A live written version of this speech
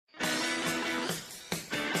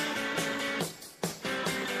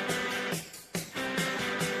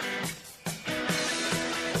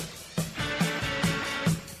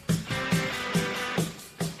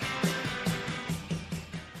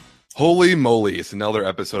Holy moly, it's another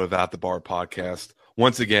episode of At the Bar podcast.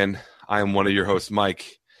 Once again, I am one of your hosts,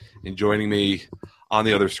 Mike, and joining me on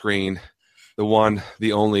the other screen, the one,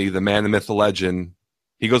 the only, the man, the myth, the legend.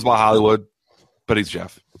 He goes by Hollywood, but he's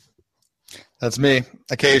Jeff. That's me.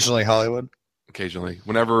 Occasionally Hollywood. Occasionally,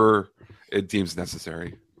 whenever it deems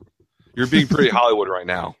necessary. You're being pretty Hollywood right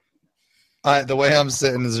now. The way I'm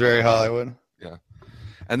sitting is very Hollywood. Yeah.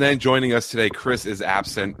 And then joining us today, Chris is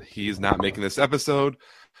absent. He's not making this episode,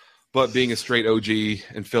 but being a straight OG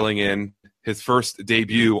and filling in his first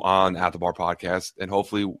debut on At the Bar podcast, and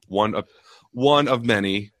hopefully one of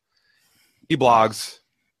many. He blogs.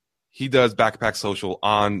 He does Backpack Social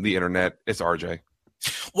on the internet. It's RJ.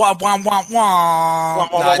 Wah, wah, wah, wah.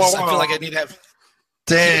 No, I feel like I need to have...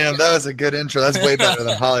 Damn, that was a good intro. That's way better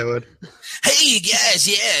than Hollywood. Hey, guys,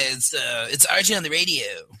 yeah, it's RJ on the radio.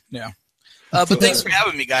 Yeah. But thanks for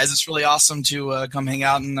having me, guys. It's really awesome to come hang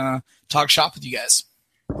out and talk shop with you guys.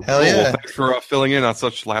 Hell yeah. Well, thanks for filling in on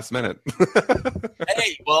such last minute.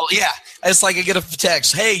 Hey, well, yeah. It's like I get a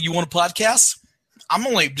text. Hey, you want a podcast? I'm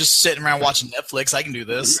only just sitting around watching Netflix. I can do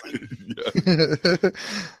this.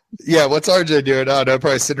 Yeah, what's RJ doing? Oh, no,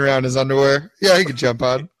 probably sitting around in his underwear. Yeah, he could jump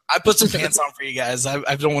on. I put some pants on for you guys.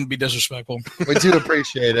 I don't want to be disrespectful. We do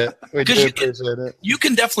appreciate it. You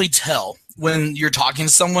can definitely tell when you're talking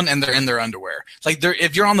to someone and they're in their underwear. Like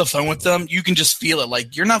if you're on the phone with them, you can just feel it.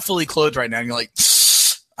 Like you're not fully clothed right now. And you're like,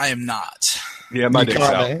 I am not. Yeah, my dick's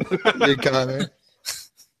out. You caught me.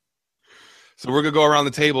 So we're going to go around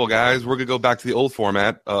the table, guys. We're going to go back to the old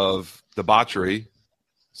format of debauchery.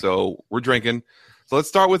 So we're drinking. So let's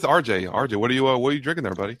start with RJ. RJ, what are you drinking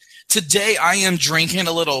there, buddy? Today I am drinking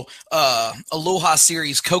a little Aloha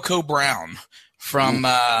Series Cocoa Brown from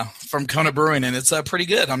Kona Brewing, and it's pretty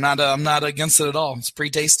good. I'm not against it at all. It's pretty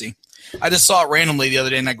tasty. I just saw it randomly the other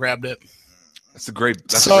day and I grabbed it. That's a great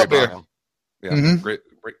beer. Yeah, great.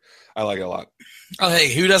 I like it a lot. Oh,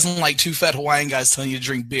 hey, who doesn't like two fat Hawaiian guys telling you to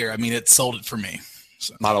drink beer? I mean, it sold it for me.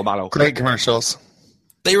 So. Motto. Great commercials.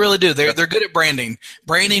 They really do. They're good at branding.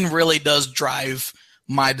 Branding really does drive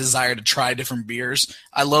my desire to try different beers.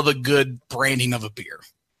 I love a good branding of a beer.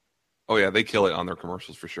 Oh, yeah, they kill it on their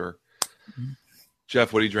commercials for sure. Mm-hmm.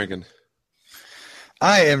 Jeff, what are you drinking?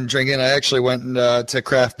 I am drinking. I actually went to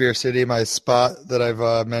Craft Beer City, my spot that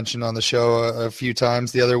I've mentioned on the show a few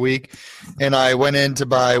times the other week. And I went in to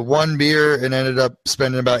buy one beer and ended up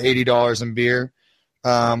spending about $80 in beer,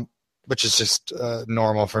 which is just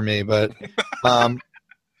normal for me. But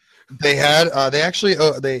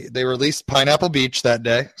they released Pineapple Beach that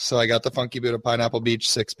day. So I got the Funky Buddha Pineapple Beach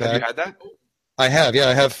 6-pack. Have you had that? I have, yeah.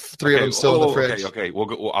 I have three of them still in the fridge. Okay. I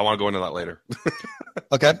want to go into that later.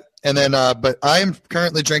 Okay. And then, but I am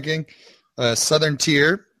currently drinking Southern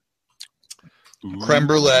Tier Creme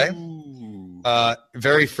Brulee.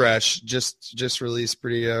 Very fresh, just released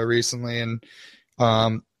pretty recently. And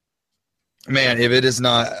man, if it is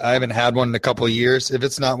not, I haven't had one in a couple of years. If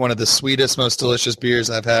it's not one of the sweetest, most delicious beers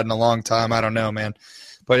I've had in a long time, I don't know, man.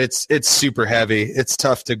 But it's super heavy. It's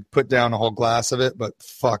tough to put down a whole glass of it, but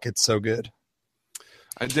fuck, it's so good.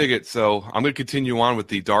 I dig it. So I'm going to continue on with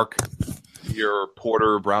the dark beer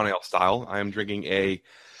porter brown ale style. I am drinking a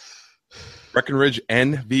Breckenridge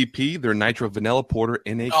MVP, their nitro vanilla porter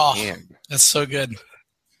in a can. That's so good.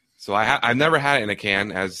 So I've never had it in a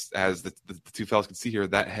can, as the two fellas can see here.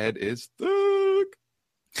 That head is thick.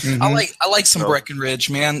 Mm-hmm. I like some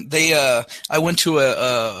Breckenridge, man. They I went to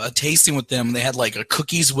a tasting with them. They had like a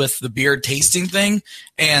cookies with the beer tasting thing,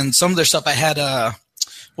 and some of their stuff I had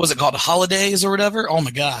what was it called, Holidays or whatever? Oh my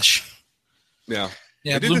gosh. Yeah.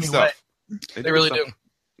 Yeah, it blew me away. They really do.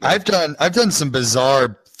 I've done some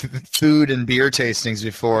bizarre food and beer tastings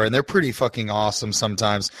before, and they're pretty fucking awesome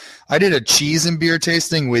sometimes. I did a cheese and beer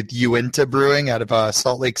tasting with Uinta Brewing out of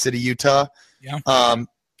Salt Lake City, Utah. Yeah.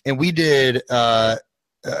 And we did none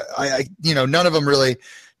of them really.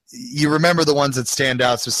 You remember the ones that stand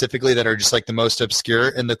out specifically that are just like the most obscure.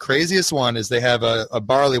 And the craziest one is they have a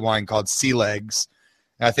barley wine called Sea Legs.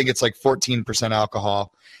 And I think it's like 14%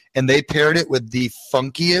 alcohol. And they paired it with the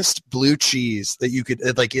funkiest blue cheese that you could,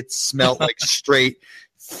 like it smelled like straight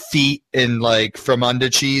feet and like from under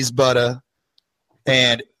cheese butter.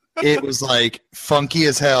 And it was like funky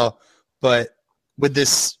as hell. But with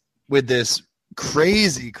this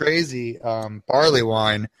crazy barley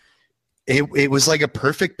wine, it was like a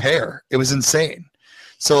perfect pair. It was insane.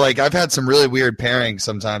 So like I've had some really weird pairings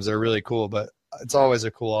sometimes that are really cool, but it's always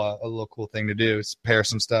a little cool thing to do is pair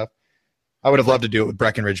some stuff. I would have loved to do it with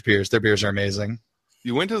Breckenridge beers. Their beers are amazing.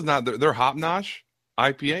 Uinta's not their Hop Nosh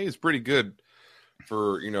IPA is pretty good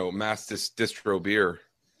for mass distro beer.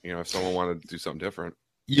 If someone wanted to do something different.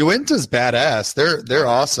 Uinta's badass. They're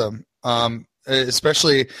awesome.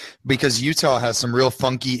 especially because Utah has some real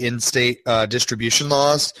funky in-state distribution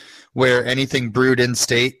laws where anything brewed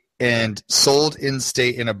in-state and sold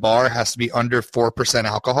in-state in a bar has to be under 4%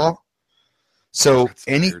 alcohol. So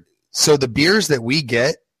so the beers that we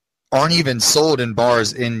get aren't even sold in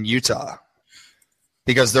bars in Utah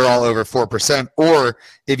because they're all over 4%. Or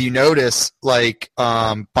if you notice, like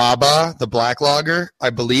Baba, the black lager,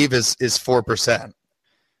 I believe is 4%.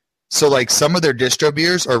 So like some of their distro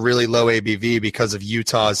beers are really low ABV because of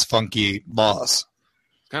Utah's funky laws.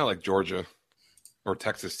 Kind of like Georgia or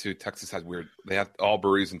Texas too. Texas has weird. They have all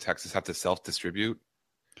breweries in Texas have to self-distribute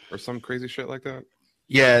or some crazy shit like that.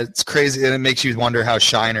 Yeah, it's crazy, and it makes you wonder how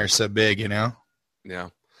Shiner's so big, you know? Yeah.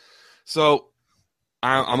 So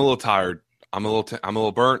I'm a little tired. I'm a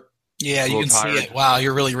little burnt. Yeah, you can see it. Wow,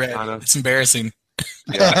 you're really red. It's embarrassing.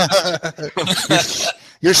 Yeah.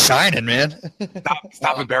 You're shining, man.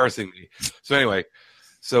 Stop embarrassing me. So anyway,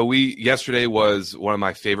 yesterday was one of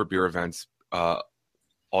my favorite beer events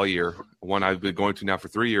all year. One I've been going to now for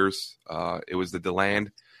 3 years. It was the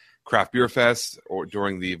DeLand Craft Beer Fest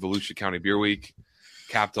during the Volusia County Beer Week.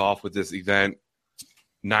 Capped off with this event,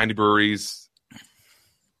 90 breweries,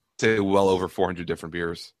 well over 400 different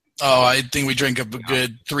beers. Oh, I think we drank up a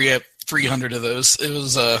good 300 of those. It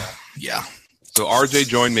was, yeah. So RJ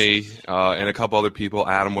joined me and a couple other people.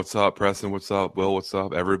 Adam, what's up? Preston, what's up? Will, what's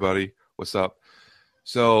up? Everybody, what's up?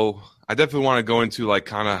 So I definitely want to go into like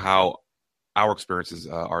kind of how our experiences,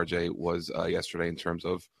 RJ, was yesterday in terms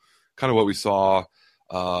of kind of what we saw,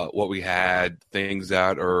 what we had, things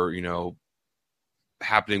that are,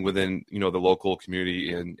 happening within, the local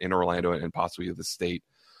community in Orlando and possibly the state.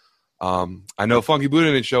 I know Funky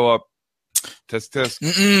Buddha didn't show up.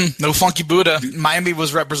 Tisk. No Funky Buddha. Miami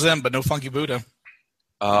was represented, but no Funky Buddha.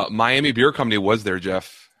 Miami Beer Company was there,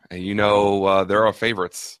 Jeff. And they're our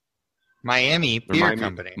favorites. Miami Beer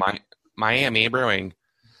Company. Miami Brewing.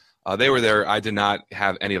 They were there. I did not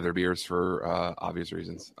have any of their beers for obvious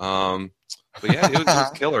reasons. But yeah, it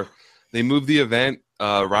was killer. They moved the event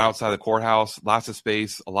right outside the courthouse. Lots of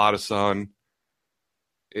space, a lot of sun.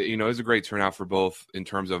 It was a great turnout for both in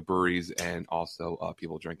terms of breweries and also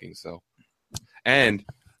people drinking. So, and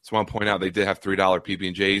just want to point out they did have $3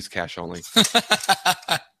 PB&Js cash only.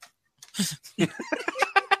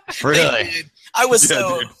 Really? I was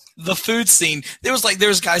the food scene.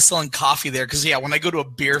 There's guys selling coffee there because when I go to a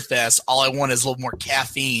beer fest, all I want is a little more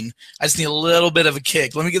caffeine. I just need a little bit of a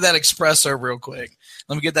kick. Let me get that espresso real quick.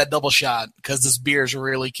 Let me get that double shot because this beer is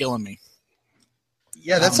really killing me.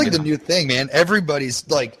 Yeah, that's the new thing, man. Everybody's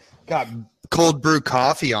got cold brew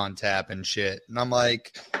coffee on tap and shit. And I'm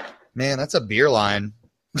like, man, that's a beer line.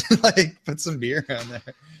 Put some beer on there.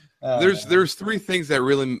 There's three things that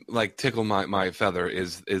really tickle my feather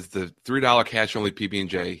is the $3 cash only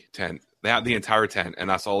PB&J tent. They had the entire tent, and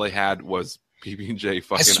that's all they had was PB&J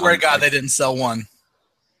fucking. I swear to God, they didn't sell one.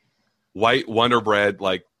 White Wonder Bread,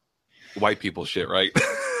 white people shit, right?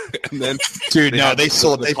 And then, dude, they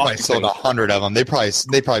probably sold 100 of them. They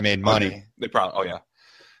probably made money. Oh yeah.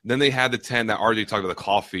 Then they had the tent that RJ talked about the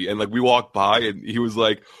coffee, and we walked by, and he was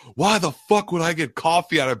like, "Why the fuck would I get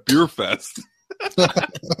coffee at a beer fest?" That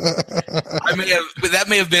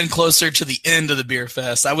may have been closer to the end of the beer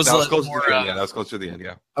fest. That was closer to the end.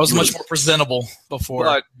 Yeah, I was much more presentable before.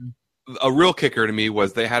 But a real kicker to me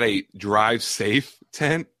was they had a drive safe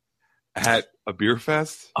tent at a beer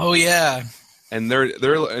fest. Oh yeah. And they're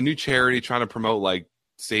a new charity trying to promote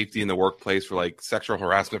safety in the workplace for sexual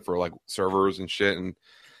harassment for servers and shit. And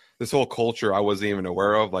this whole culture I wasn't even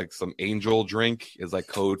aware of, some angel drink is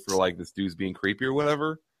code for this dude's being creepy or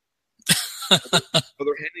whatever. But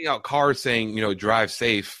they're handing out cards saying, drive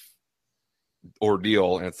safe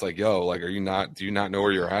ordeal. And it's do you not know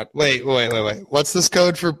where you're at? Wait. What's this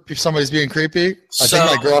code for if somebody's being creepy? I think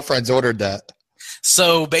my girlfriend's ordered that.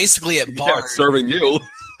 So basically at bars. Serving you.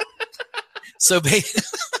 So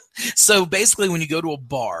basically, when you go to a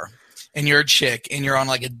bar and you're a chick and you're on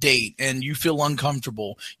a date and you feel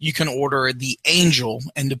uncomfortable, you can order the Angel,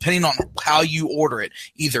 and depending on how you order it,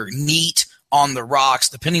 either neat, on the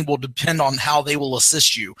rocks, will depend on how they will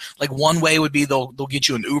assist you. One way would be they'll get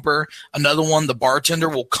you an Uber. Another one, the bartender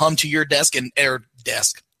will come to your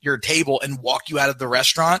your table and walk you out of the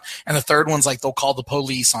restaurant. And the third one's they'll call the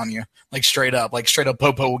police on you, straight up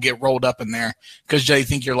popo will get rolled up in there because they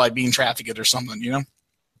think you're being trafficked or something,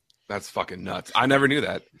 That's fucking nuts. I never knew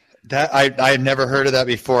that. I had never heard of that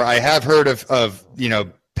before. I have heard of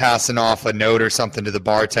passing off a note or something to the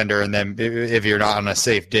bartender, and then if you're not on a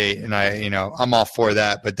safe date, and I'm all for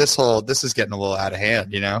that. But this is getting a little out of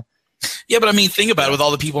hand, Yeah, but I mean, think about it. With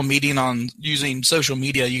all the people meeting on using social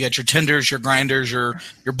media, you got your Tinders, your Grinders, your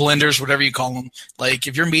Blenders, whatever you call them. Like,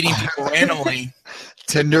 if you're meeting people randomly,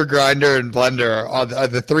 Tinder, Grinder, and Blender are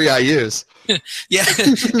the three I use. yeah.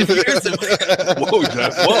 Whoa,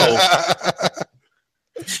 Jeff! Whoa!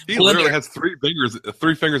 He Blender. literally has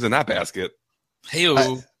three fingers in that basket. Hey, You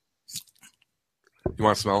want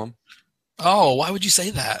to smell them? oh, why would you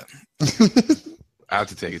say that? I have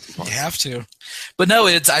to take it too far. You have to, but no,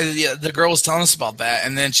 the girl was telling us about that,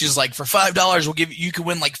 and then she's like, for $5, we'll give you can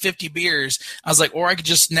win like 50 beers. I was like, or I could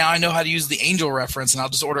just now I know how to use the Angel reference, and I'll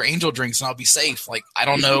just order Angel drinks, and I'll be safe. Like, I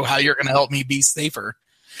don't know how you're going to help me be safer.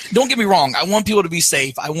 Don't get me wrong, I want people to be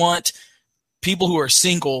safe. I want people who are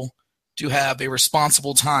single to have a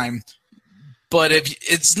responsible time, but if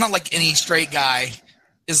it's not like any straight guy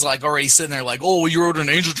is like already sitting there like, oh, you ordered an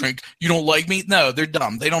Angel drink, you don't like me? No, they're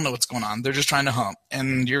dumb. They don't know what's going on. They're just trying to hump,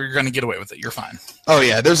 and you're going to get away with it. You're fine. Oh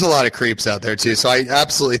yeah, there's a lot of creeps out there too. So I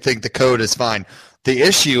absolutely think the code is fine. The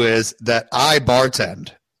issue is that I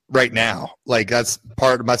bartend right now. Like that's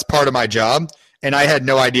part of my job, and I had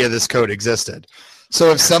no idea this code existed.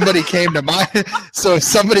 So if somebody came to my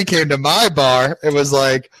bar, it was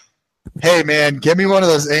like, hey man, give me one of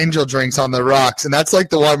those Angel drinks on the rocks. And that's like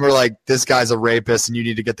the one where like, this guy's a rapist and you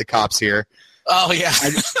need to get the cops here. Oh yeah.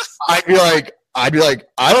 I'd be like,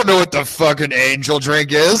 I don't know what the fucking Angel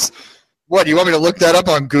drink is. What, you want me to look that up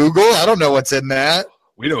on Google? I don't know what's in that.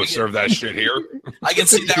 We don't serve that shit here. I can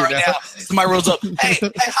see that right now. Somebody rolls up. Hey,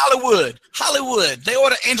 Hollywood. They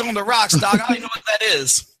order Angel on the rocks, dog. I don't even know what that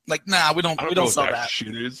is. Like, nah, we don't sell that.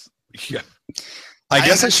 Shit is. Yeah. I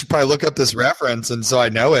guess I should probably look up this reference, and so I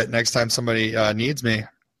know it next time somebody needs me.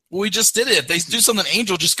 Well, we just did it. If they do something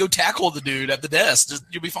Angel, just go tackle the dude at the desk.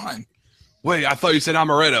 You'll be fine. Wait, I thought you said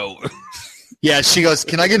amaretto. Yeah, she goes,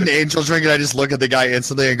 can I get an Angel drink? And I just look at the guy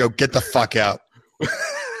instantly and go, get the fuck out.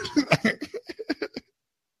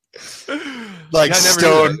 Like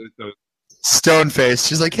stone face.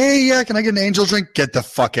 She's like, hey, yeah, can I get an Angel drink? Get the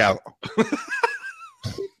fuck out.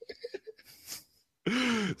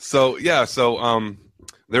 So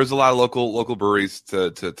there's a lot of local breweries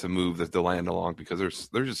to move the land along because there's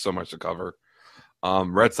just so much to cover.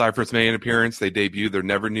 Red Cypress made an appearance. They debuted their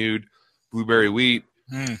Never Nude Blueberry Wheat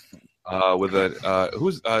with a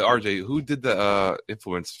who's RJ, who did the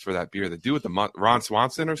influence for that beer? The dude with the Ron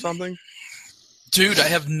Swanson or something? Dude, I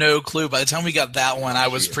have no clue. By the time we got that one, I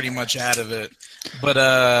was pretty much out of it. But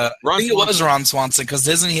I think it was Ron Swanson, because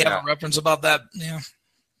doesn't he have a reference about that? Yeah.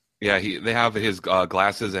 Yeah, they have his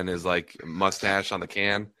glasses and his like mustache on the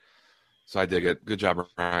can. So I dig it. Good job,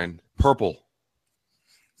 Ryan. Purple.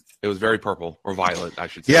 It was very purple, or violet, I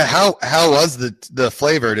should say. Yeah, how was the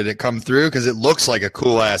flavor? Did it come through? Because it looks like a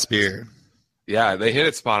cool ass beer. Yeah, they hit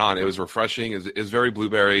it spot on. It was refreshing. It was very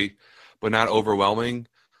blueberry, but not overwhelming.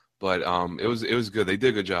 But it was good. They did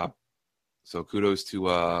a good job. So kudos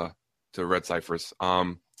to Red Cypress.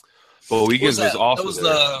 But Wiegand's was also wasn't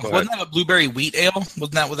that a blueberry wheat ale?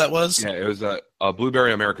 Wasn't that what that was? Yeah, it was a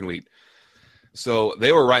blueberry American wheat. So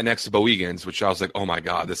they were right next to Bowiegans, which I was like, oh my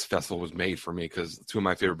God, this festival was made for me because two of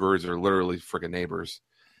my favorite breweries are literally freaking neighbors.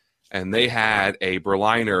 And they had a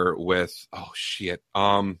Berliner with, oh shit.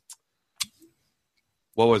 What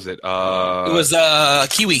was it? It was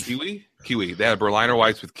kiwi. Kiwi. They had Berliner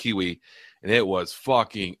Weiss with kiwi, and it was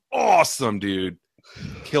fucking awesome, dude.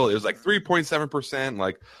 Kill it. It was like 3.7%,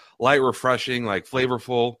 like light, refreshing, like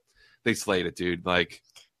flavorful. They slayed it, dude. Like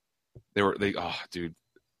dude.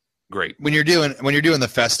 Great. When you're doing the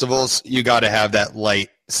festivals, you got to have that light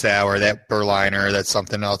sour, that Berliner, that's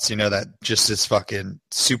something else, that just is fucking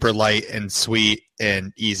super light and sweet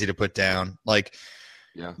and easy to put down. Like,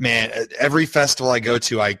 yeah, man, every festival I go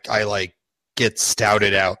to, I like get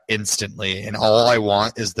stouted out instantly, and all I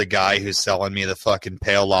want is the guy who's selling me the fucking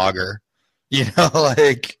pale lager.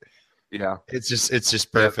 Like, yeah, it's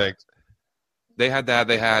just perfect. They had that.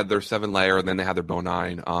 They had their 7-layer, and then they had their Bow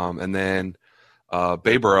 9, and then.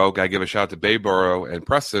 Bayboro, gotta give a shout out to Bayboro and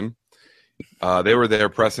Preston. They were there.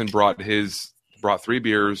 Preston brought 3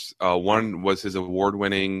 beers. One was his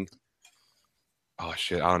award-winning. Oh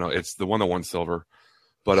shit, I don't know. It's the one that won silver,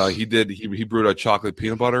 but he brewed a chocolate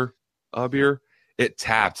peanut butter beer. It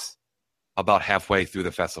tapped about halfway through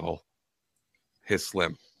the festival. His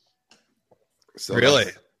Slim. So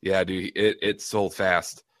really? Yeah, dude. It sold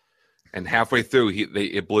fast, and halfway through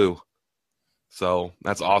it blew. So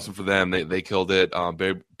that's awesome for them. They killed it.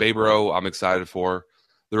 Bayboro, I'm excited for.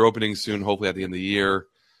 They're opening soon, hopefully at the end of the year.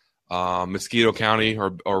 Mosquito County,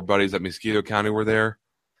 our buddies at Mosquito County were there.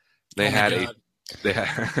 They had.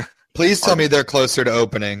 Please tell me they're closer to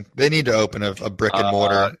opening. They need to open a brick and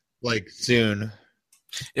mortar like soon.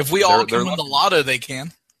 If we all can win the lotto, they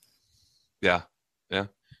can. Yeah, yeah.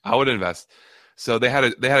 I would invest. So they had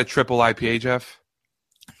a triple IPA, Jeff,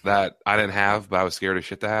 that I didn't have, but I was scared as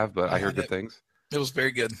shit to have. But I heard good things. It was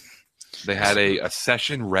very good. They had a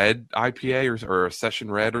Session Red IPA or a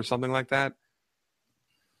Session Red or something like that.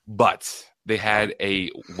 But they had a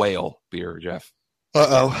whale beer, Jeff.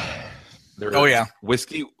 Uh-oh. Yeah.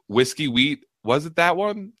 Whiskey wheat. Was it that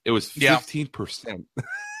one? It was 15%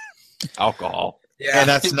 alcohol. Yeah. And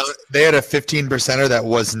that's not, they had a 15%er that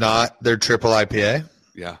was not their triple IPA.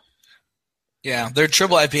 Yeah. Yeah. Their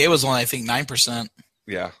triple IPA was only, I think, 9%.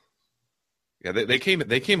 Yeah. Yeah. They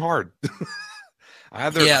came hard. I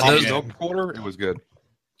had their coffee milk porter. It was good.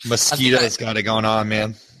 Mosquito's got it going on,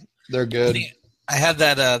 man. They're good. I had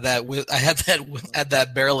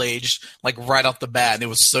that barrel aged like right off the bat, and it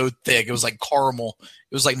was so thick. It was like caramel.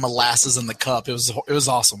 It was like molasses in the cup. It was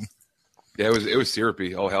awesome. Yeah, it was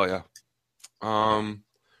syrupy. Oh hell yeah.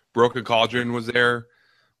 Broken Cauldron was there.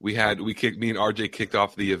 Me and RJ kicked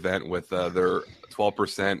off the event with their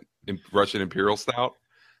 12% Russian Imperial Stout.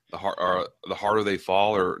 The harder they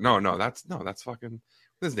fall, or that's fucking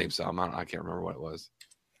his name's Sam. I can't remember what it was.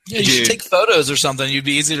 Yeah, you should take photos or something. You'd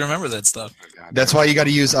be easy to remember that stuff. That's why you got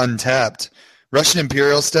to use Untapped. Russian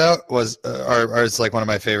Imperial Stout is like one of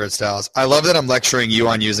my favorite styles. I love that I'm lecturing you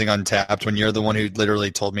on using Untapped when you're the one who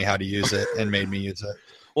literally told me how to use it and made me use it.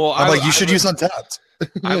 Well, you should use Untapped.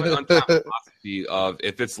 I have an Untapped philosophy of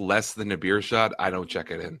if it's less than a beer shot, I don't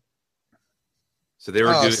check it in. So they were.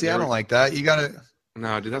 I don't like that. You gotta.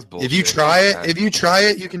 No, dude, that's bullshit. If you try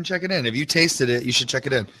it, you can check it in. If you tasted it, you should check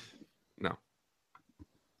it in. No.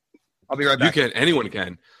 I'll be right back. Anyone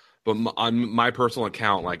can. But on my personal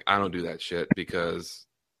account, like, I don't do that shit because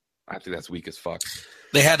I think that's weak as fuck.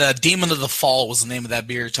 They had a Demon of the Fall was the name of that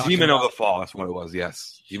beer you're talking Demon about. of the Fall, that's what it was,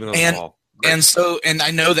 yes. Demon of the Fall. And I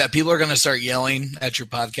know that people are going to start yelling at your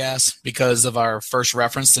podcast because of our first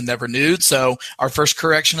reference to Never Nude. So our first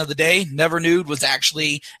correction of the day, Never Nude was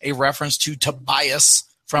actually a reference to Tobias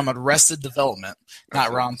from Arrested Development,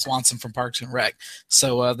 not Ron Swanson from Parks and Rec.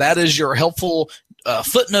 So that is your helpful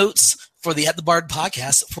footnotes for the At the Bar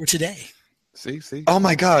podcast for today. See. Oh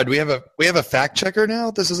my God, we have a fact checker now.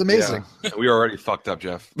 This is amazing. Yeah. We already fucked up,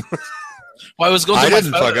 Jeff. Well, I was going. I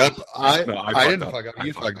didn't fuck up. I didn't fuck up.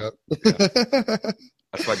 You fucked up. Yeah.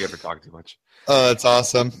 That's why I get for talking too much. Oh, that's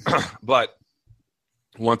awesome. But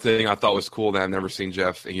one thing I thought was cool that I've never seen,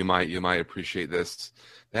 Jeff, and you might appreciate this.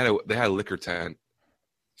 They had a liquor tent.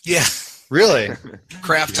 Yeah. Really?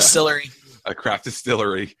 Craft distillery. A craft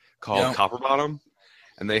distillery called Copper Bottom,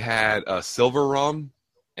 and they had silver rum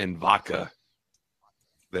and vodka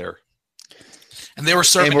there. And they were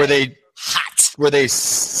serving. And were they hot? Were they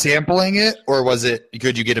sampling it, or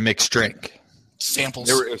could you get a mixed drink? Samples.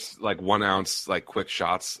 They were like 1 ounce, like quick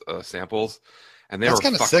shots samples, and that's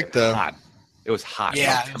kind of sick though. Hot. It was hot.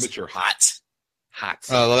 Yeah, temperature hot.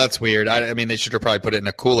 Oh, well, that's weird. I mean, they should have probably put it in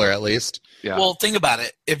a cooler at least. Yeah. Well, think about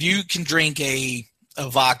it. If you can drink a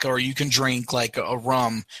vodka, or you can drink like a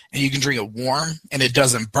rum, and you can drink it warm, and it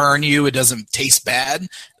doesn't burn you, it doesn't taste bad,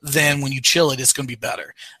 then when you chill it, it's going to be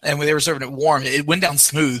better. And when they were serving it warm, it went down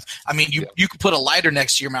smooth. I mean, you could put a lighter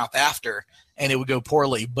next to your mouth after, and it would go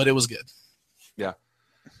poorly, but it was good. Yeah.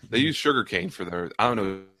 They used sugarcane for their. I don't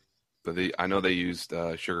know, but I know they used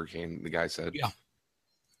sugarcane. The guy said. Yeah.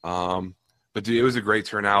 But dude, it was a great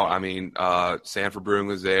turnout. I mean, Sanford Brewing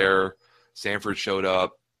was there. Sanford showed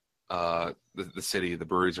up. The city, the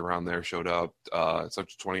breweries around there showed up.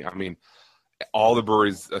 Central 20. I mean, all the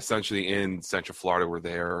breweries essentially in Central Florida were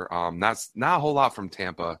there. That's not a whole lot from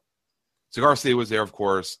Tampa. Cigar City was there, of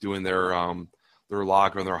course, doing their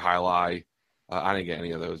lager and their High Lie. I didn't get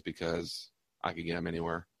any of those because I could get them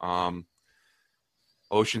anywhere.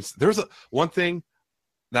 Oceans. There's one thing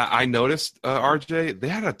that I noticed, RJ. They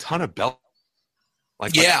had a ton of Belgian.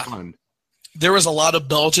 There was a lot of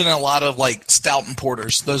Belgian and a lot of like stout and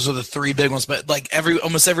porters. Those are the three big ones. But like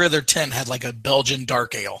almost every other tent had like a Belgian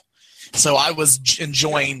dark ale. So I was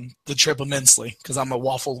enjoying the trip immensely because I'm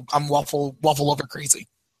waffle lover crazy.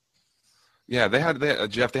 Yeah, they had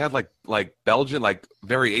Jeff. They had like Belgian, like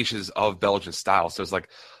variations of Belgian style. So it's like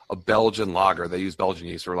a Belgian lager. They use Belgian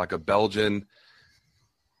yeast, or like a Belgian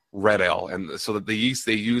red ale, and so that the yeast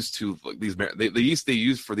they use to the yeast they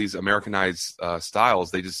use for these Americanized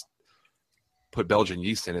styles, they just put Belgian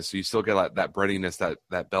yeast in it, so you still get that breadiness,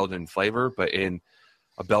 that Belgian flavor, but in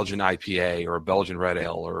a Belgian IPA or a Belgian red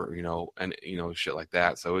ale, or shit like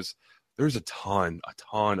that. So there's a ton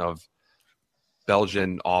of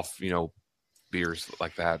Belgian off beers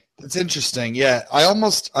like that. It's interesting. Yeah, I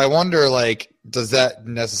wonder, like, does that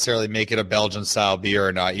necessarily make it a Belgian style beer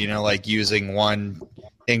or not? Like using one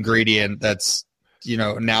ingredient that's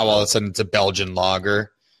now all of a sudden it's a Belgian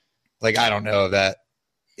lager. Like, I don't know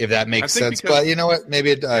if that makes sense, but you know what?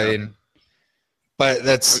 Maybe but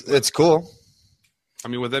it's cool. I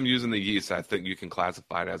mean, with them using the yeast, I think you can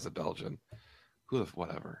classify it as a Belgian.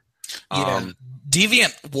 Whatever. Yeah.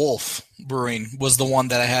 Deviant Wolf Brewing was the one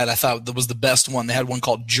that I had. I thought that was the best one. They had one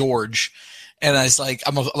called George. And I was like,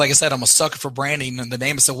 like I said, I'm a sucker for branding and the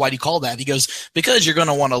name. I said, why do you call that? He goes, because you're going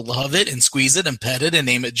to want to love it and squeeze it and pet it and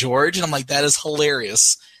name it George. And I'm like, that is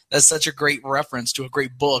hilarious. That's such a great reference to a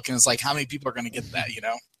great book. And it's like, how many people are going to get that, you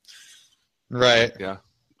know? Right. Yeah.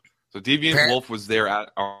 So Deviant Wolf was there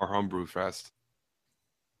at our Homebrew Fest.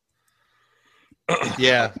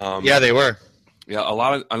 Yeah. Yeah, they were. Yeah, a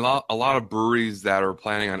lot of breweries that are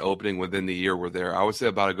planning on opening within the year were there. I would say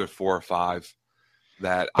about a good 4 or 5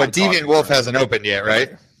 that. But Deviant Wolf hasn't opened yet, right?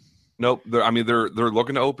 Nope. They're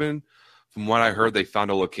looking to open. From what I heard, they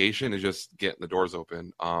found a location and just getting the doors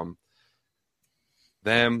open.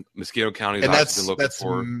 Them, Mosquito County, and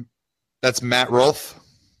that's Matt Rolfe.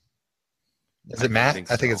 Is it Matt?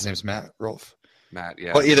 I think his name's Matt Rolfe. Matt,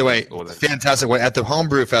 yeah. Well, either way, fantastic. At the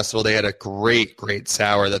Homebrew Festival, they had a great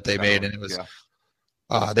sour that they made, and it was. Yeah.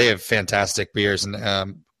 They have fantastic beers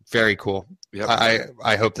and very cool. Yep.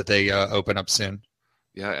 I hope that they open up soon.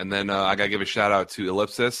 Yeah, and then I gotta give a shout out to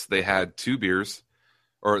Ellipsis. They had 2 beers,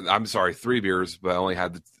 or I'm sorry, 3 beers, but I only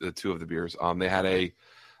had the 2 of the beers. They had a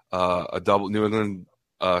double New England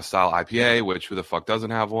style IPA, which who the fuck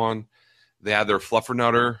doesn't have one? They had their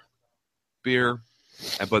Fluffernutter beer,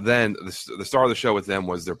 but then the star of the show with them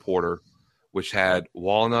was their porter, which had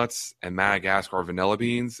walnuts and Madagascar vanilla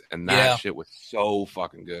beans, and that shit was so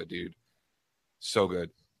fucking good, dude. So good.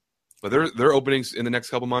 But their openings in the next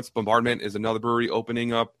couple months. Bombardment is another brewery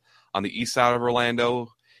opening up on the east side of Orlando.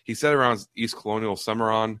 He said around East Colonial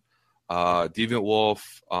Cimarron, Deviant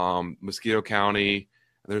Wolf, Mosquito County.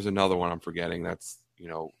 And there's another one I'm forgetting that's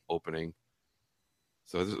opening.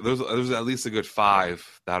 So there's at least a good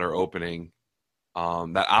 5 that are opening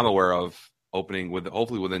that I'm aware of opening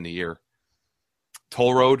hopefully within the year.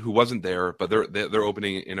 Toll Road, who wasn't there, but they're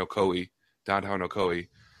opening in Ocoee, downtown Ocoee.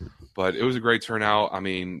 But it was a great turnout. I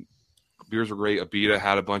mean, beers were great. Abita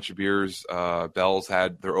had a bunch of beers. Bell's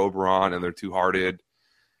had their Oberon and their Two Hearted.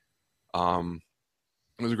 It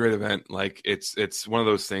was a great event. Like it's one of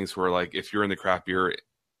those things where like if you're in the craft beer,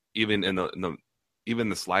 even in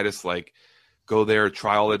the slightest, like go there,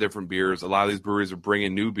 try all the different beers. A lot of these breweries are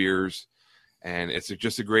bringing new beers. And it's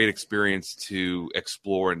just a great experience to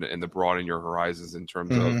explore and to broaden your horizons in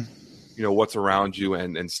terms of, what's around you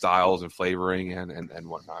and styles and flavoring and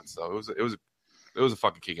whatnot. So it was a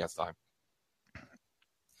fucking kick-ass time.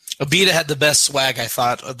 Abita had the best swag, I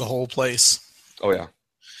thought, of the whole place. Oh yeah.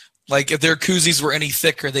 Like if their koozies were any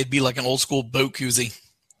thicker, they'd be like an old school boat koozie.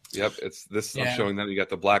 Yep, I'm showing them. You got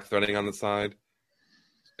the black threading on the side,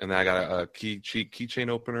 and then I got a keychain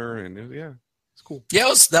opener, and it's cool.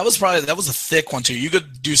 Yeah, that was a thick one too. You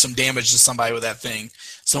could do some damage to somebody with that thing.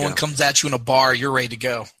 Someone comes at you in a bar, you're ready to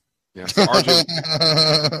go. Yeah,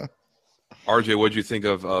 RJ, what'd you think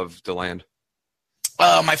of DeLand?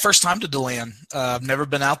 My first time to DeLand. I've never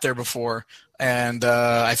been out there before, and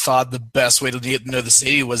I thought the best way to get to know the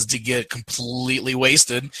city was to get completely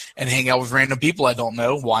wasted and hang out with random people I don't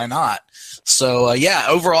know. Why not? So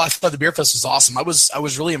overall, I thought the beer fest was awesome. I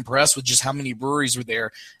was really impressed with just how many breweries were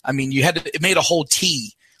there. I mean, it made a whole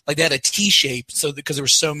T, like they had a T shape, so because there were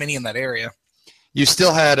so many in that area. You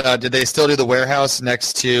still had? Did they still do the warehouse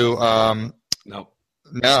next to? No,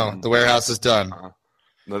 the warehouse is done.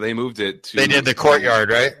 No, they moved it to. They did the courtyard,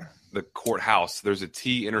 right? The courthouse. There's a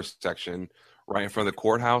T intersection right in front of the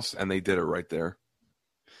courthouse, and they did it right there.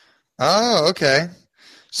 Oh, okay.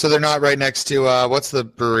 So they're not right next to what's the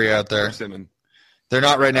brewery out there? Persimmon. They're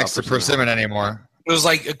not right next to Persimmon anymore. It was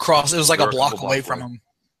like across. It was like a block away from them.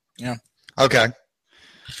 Yeah. Okay.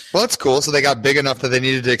 Well, that's cool. So they got big enough that they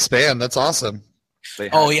needed to expand. That's awesome.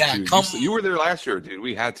 You were there last year, dude.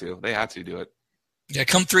 We had to. They had to do it. Yeah,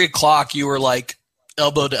 come 3:00, you were like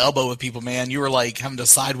elbow to elbow with people, man. You were like having to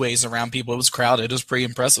sideways around people. It was crowded. It was pretty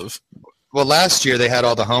impressive. Well, last year they had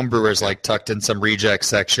all the homebrewers like tucked in some reject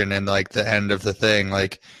section in like the end of the thing.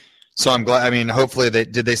 Like, so I'm glad. I mean, hopefully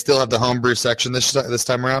they still have the homebrew section this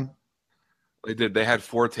time around. They did. They had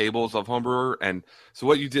 4 tables of homebrewer, and so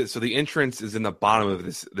what you did. So the entrance is in the bottom of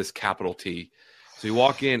this capital T. So you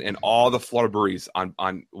walk in, and all the Florida breweries on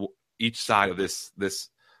each side of this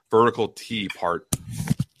vertical T part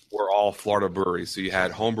were all Florida breweries. So you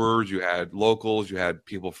had homebrewers, you had locals, you had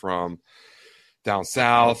people from down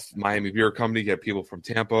south, Miami Beer Company, you had people from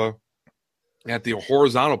Tampa. At the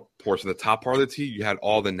horizontal portion, the top part of the T, you had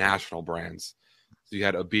all the national brands. So you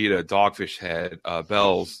had Abita, Dogfish Head,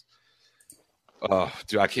 Bell's,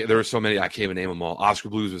 Dude, I can't. There were so many. I can't even name them all. Oscar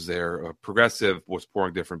Blues was there. Progressive was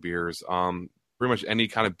pouring different beers. Pretty much any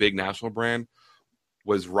kind of big national brand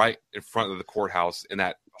was right in front of the courthouse in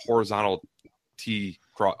that horizontal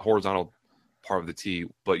part of the T.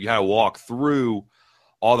 But you had to walk through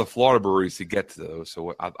all the Florida breweries to get to those.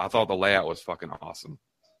 So I thought the layout was fucking awesome.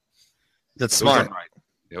 That's smart.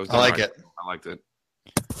 I like it. I liked it.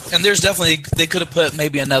 And there's definitely, they could have put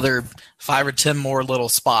maybe another 5 or 10 more little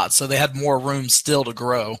spots, so they had more room still to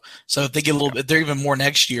grow. So if they get a little bit, they're even more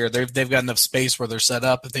next year. They've got enough space where they're set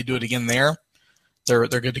up. If they do it again there, they're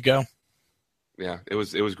good to go. Yeah, it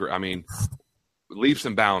was great. I mean, leaps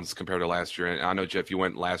and bounds compared to last year. And I know, Jeff, you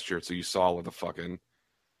went last year, so you saw what the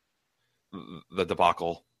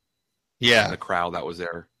debacle. Yeah, and the crowd that was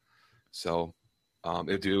there. So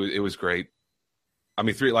it was great. I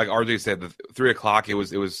mean, like RJ said, the 3 o'clock, it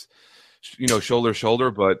was, shoulder to shoulder.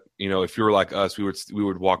 But if you were like us, we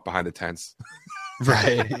would walk behind the tents,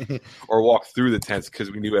 right, or walk through the tents because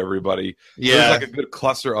we knew everybody. Yeah, it was like a good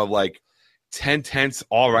cluster of like 10 tents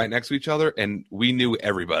all right next to each other, and we knew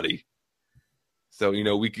everybody. So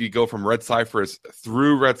we could go from Red Cypress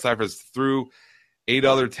through 8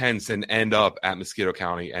 other tents and end up at Mosquito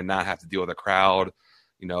County and not have to deal with a crowd.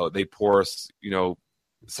 They pour us,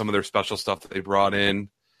 some of their special stuff that they brought in.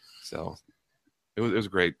 So it was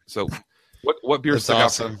great. So what beer stuck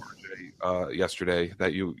awesome. out yesterday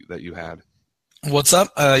that you had? What's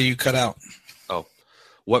up? You cut out. Oh,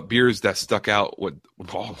 what beers that stuck out?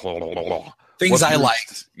 Things I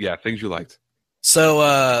liked. Yeah, things you liked.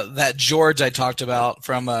 So that George I talked about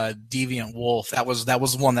from Deviant Wolf, that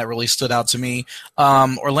was one that really stood out to me.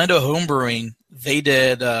 Orlando Homebrewing,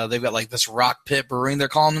 they've got like this Rock Pit Brewing they're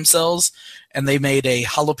calling themselves, and they made a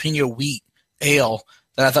jalapeno wheat ale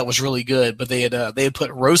that I thought was really good. But they had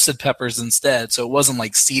put roasted peppers instead, so it wasn't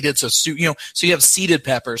like seeded. So you have seeded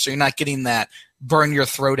peppers, so you're not getting that burn your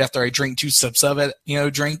throat after I drink 2 sips of it.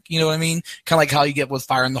 Drink. You know what I mean? Kind of like how you get with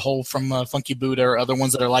Fire in the Hole from Funky Buddha or other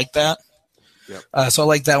ones that are like that. Yep. So I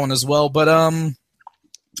like that one as well. But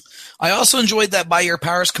I also enjoyed that By Your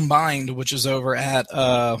Powers Combined, which is over at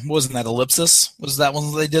wasn't that Ellipsis? Was that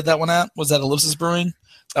one they did that one at? Was that Ellipsis Brewing?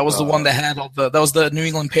 That was the one that had that was the New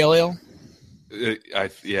England Pale Ale.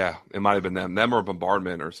 It might have been them or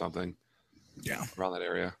Bombardment or something. Yeah, around that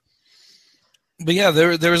area. But yeah,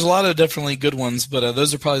 there was a lot of definitely good ones, but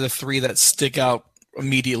those are probably the 3 that stick out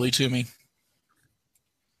immediately to me.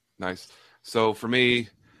 Nice. So for me,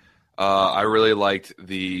 I really liked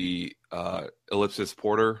the Ellipsis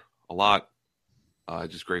Porter a lot.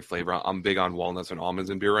 Just great flavor. I'm big on walnuts and almonds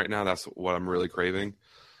in beer right now. That's what I'm really craving.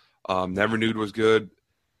 Never Nude was good.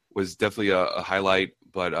 Was definitely a highlight.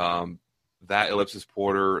 But that Ellipsis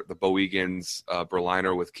Porter, the Boegan's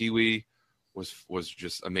Berliner with kiwi was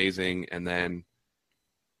just amazing. And then,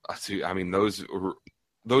 I mean, those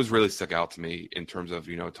really stuck out to me in terms of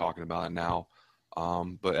talking about it now.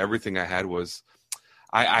 But everything I had was.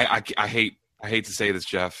 I hate to say this,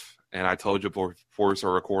 Jeff, and I told you before we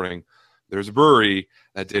started recording. There's a brewery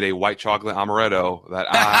that did a white chocolate amaretto that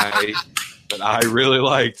I really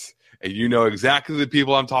liked, and you know exactly the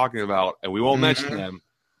people I'm talking about, and we won't mention them.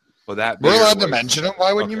 But we're allowed to mention them.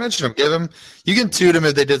 Why wouldn't you mention them? Give them. You can toot them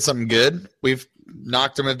if they did something good. We've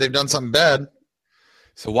knocked them if they've done something bad.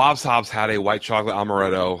 So Wobb's Hops had a white chocolate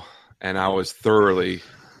amaretto, and I was thoroughly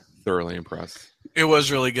impressed. It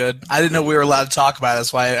was really good. I didn't know we were allowed to talk about it.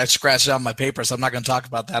 That's why I scratched it out my paper, so I'm not going to talk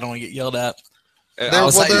about that. I don't want to get yelled at.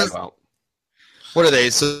 What are they?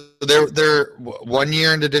 So they're 1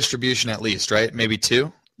 year into distribution at least, right? Maybe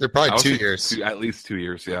 2? They're probably 2 years. At least 2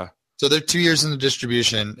 years, yeah. So they're 2 years into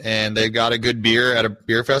distribution, and they got a good beer at a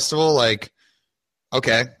beer festival. Like,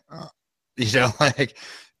 okay. Like,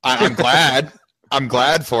 I'm glad. I'm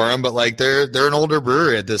glad for them, but like they're an older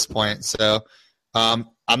brewery at this point. So I'm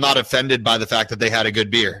not offended by the fact that they had a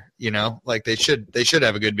good beer, like they should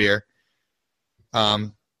have a good beer.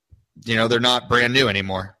 They're not brand new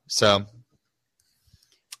anymore. So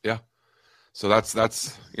yeah. So that's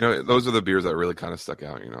those are the beers that really kind of stuck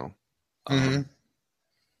out, I'm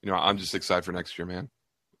just excited for next year, man.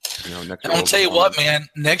 Next year I'll tell you what, man,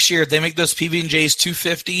 next year if they make those PB&Js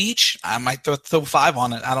 $2.50 each, I might throw 5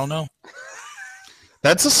 on it. I don't know.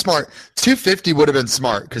 That's a smart $2.50 would have been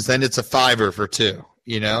smart because then it's a $5 for 2.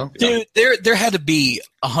 Dude, there had to be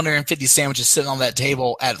 150 sandwiches sitting on that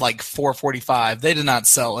table at like $4.45. They did not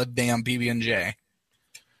sell a damn PB&J.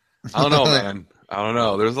 I don't know, man. I don't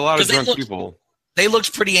know. There's a lot of drunk people. They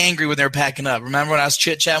looked pretty angry when they were packing up. Remember when I was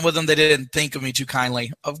chit-chatting with them? They didn't think of me too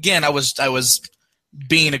kindly. Again, I was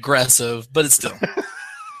being aggressive, but it's still.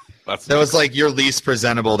 That was like your least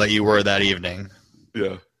presentable that you were that evening.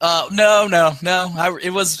 Yeah. No.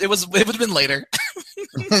 It would have been later.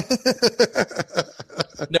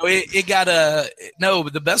 No, it got no.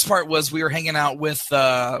 But the best part was we were hanging out with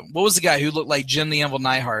what was the guy who looked like Jim the Anvil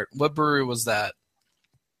Neihart? What brewery was that?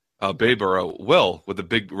 Bayboro, Will, with the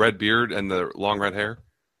big red beard and the long red hair.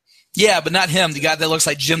 Yeah, but not him. The guy that looks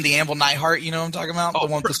like Jim the Anvil Neihart. You know what I'm talking about? The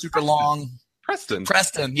one with the super long.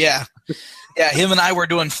 Preston. Yeah. Him and I were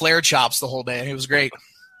doing flare chops the whole day. It was great.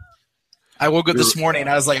 I woke up this morning and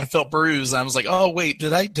I was like, I felt bruised. I was like, oh wait,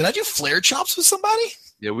 did I do flare chops with somebody?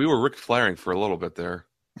 Yeah, we were Ric Flairing for a little bit there.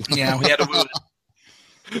 Yeah, we had to move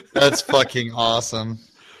it. That's fucking awesome.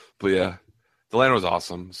 But yeah, the land was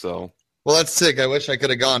awesome. So. Well, that's sick. I wish I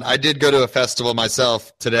could have gone. I did go to a festival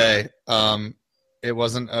myself today. It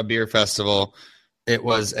wasn't a beer festival. It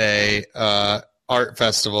was a art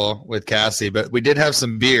festival with Cassie, but we did have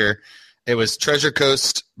some beer. It was Treasure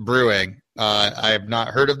Coast Brewing. I have not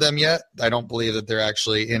heard of them yet. I don't believe that they're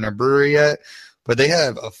actually in a brewery yet, but they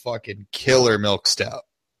have a fucking killer milk stout.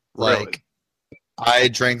 Really? Like, I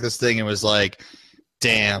drank this thing and was like,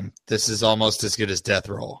 damn, this is almost as good as Death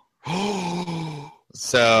Roll.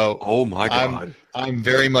 So, oh my God. I'm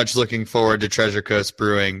very much looking forward to Treasure Coast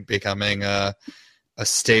Brewing becoming a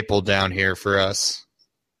staple down here for us.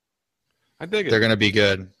 I dig it. They're going to be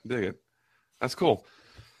good. Dig it. That's cool.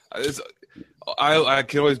 I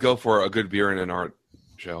can always go for a good beer in an art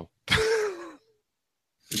show.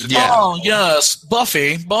 Yeah. Oh, yes.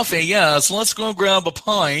 Buffy, yes. Let's go grab a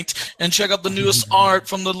pint and check out the newest art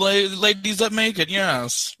from the ladies that make it,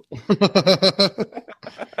 yes.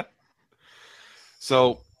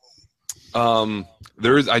 So,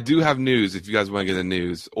 I do have news if you guys want to get the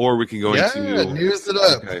news, or we can go into news it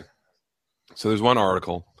up. Okay. So there's one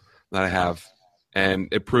article that I have, and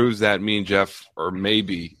it proves that me and Jeff are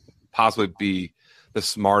possibly be the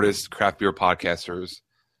smartest craft beer podcasters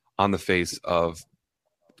on the face of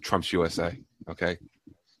Trump's USA. Okay.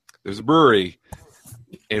 There's a brewery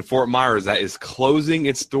in Fort Myers that is closing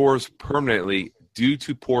its doors permanently due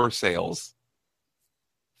to poor sales.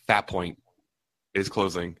 Fat Point is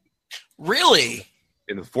closing. Really?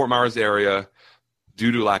 In the Fort Myers area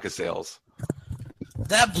due to lack of sales.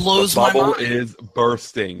 That blows my mind. The bubble is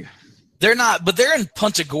bursting. They're not, but they're in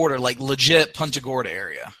Punta Gorda, like legit Punta Gorda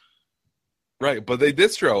area. Right, but they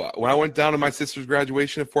distro. When I went down to my sister's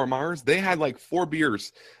graduation at Fort Myers, they had like 4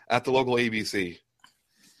 beers at the local ABC.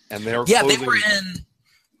 And they were closing. They were in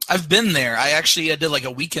 – I've been there. I did like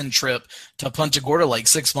a weekend trip to Punta Gorda like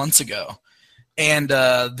 6 months ago. And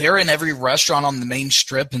they're in every restaurant on the main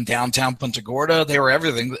strip in downtown Punta Gorda. They were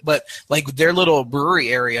everything. But, like, their little brewery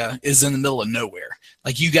area is in the middle of nowhere.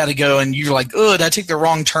 Like, you got to go and you're like, oh, did I take the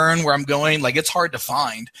wrong turn where I'm going? Like, it's hard to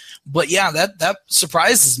find. But, yeah, that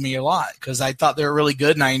surprises me a lot because I thought they were really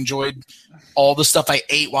good and I enjoyed all the stuff I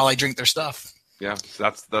ate while I drank their stuff. Yeah,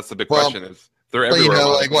 so that's the big question is they're everywhere.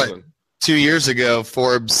 Like what? 2 years ago,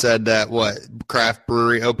 Forbes said that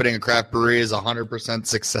opening a craft brewery is 100%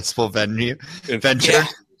 successful venture. Yeah.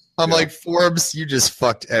 I'm like, Forbes, you just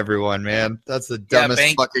fucked everyone, man. That's the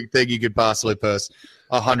dumbest fucking thing you could possibly post.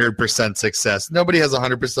 100% success. Nobody has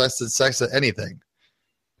 100% success at anything.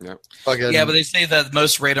 Yeah. Yeah, but they say that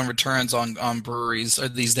most rate on returns on breweries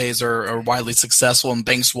these days are widely successful, and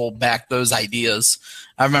banks will back those ideas.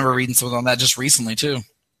 I remember reading something on that just recently too.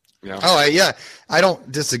 Yeah. Oh, yeah. I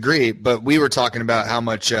don't disagree, but we were talking about how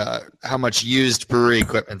much used brewery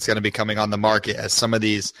equipment is going to be coming on the market as some of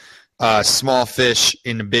these small fish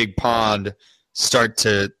in a big pond start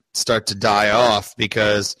to die off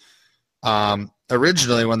because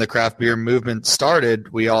originally when the craft beer movement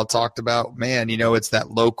started, we all talked about, man, it's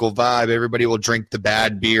that local vibe. Everybody will drink the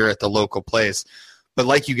bad beer at the local place. But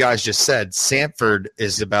like you guys just said, Sanford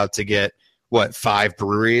is about to get 5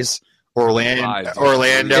 breweries.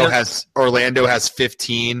 Orlando has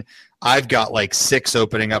 15. I've got like 6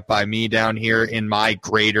 opening up by me down here in my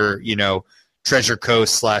greater, Treasure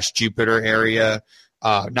Coast / Jupiter area.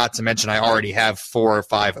 Not to mention I already have 4 or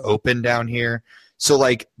 5 open down here. So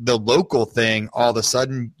like the local thing, all of a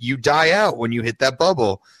sudden you die out when you hit that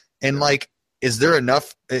bubble. And like, is there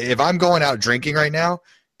enough? If I'm going out drinking right now,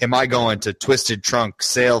 am I going to Twisted Trunk,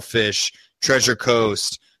 Sailfish, Treasure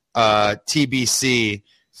Coast, TBC,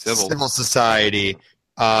 Civil Society?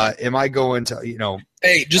 Am I going to,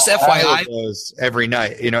 hey, just FYI, those every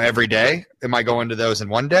night, every day? Am I going to those in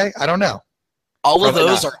one day? I don't know. All of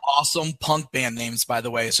those are awesome punk band names, by the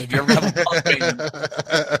way. So if you ever have a punk band,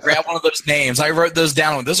 grab one of those names. I wrote those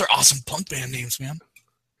down. Those are awesome punk band names, man.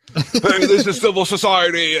 Hey, this is Civil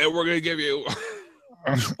Society, and we're going to give you.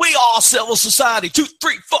 We are Civil Society. 2,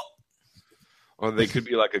 3, 4. Or they could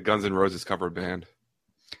be like a Guns N' Roses covered band.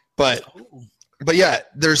 But But yeah,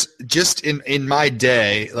 there's just in my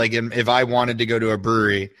day, like if I wanted to go to a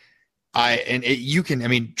brewery,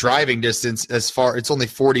 driving distance as far, it's only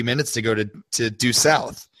 40 minutes to go to Due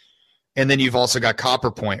South. And then you've also got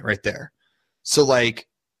Copper Point right there. So like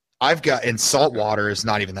and Saltwater is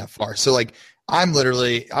not even that far. So like I'm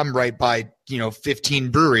right by, 15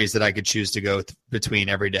 breweries that I could choose to go between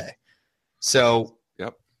every day. So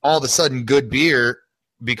all of a sudden good beer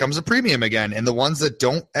becomes a premium again. And the ones that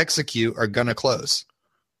don't execute are going to close.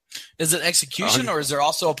 Is it execution, or is there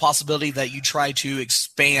also a possibility that you try to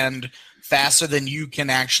expand faster than you can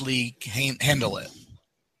actually handle it?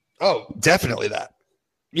 Oh, definitely that.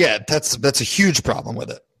 Yeah, that's a huge problem with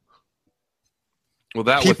it. Well,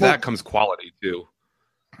 with that comes quality too.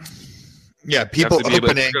 Yeah, people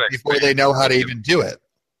opening before they know how to even do it.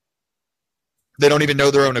 They don't even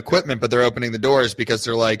know their own equipment, but they're opening the doors because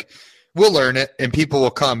they're like, we'll learn it, and people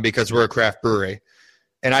will come because we're a craft brewery.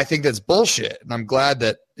 And I think that's bullshit. And I'm glad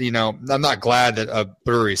that, I'm not glad that a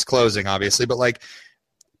brewery's closing, obviously, but like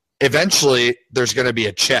eventually there's going to be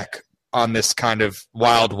a check on this kind of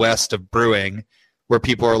Wild West of brewing where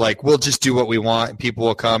people are like, we'll just do what we want and people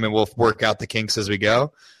will come and we'll work out the kinks as we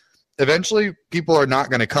go. Eventually people are not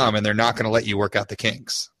going to come and they're not going to let you work out the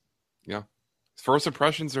kinks. Yeah. First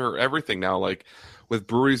impressions are everything now. Like with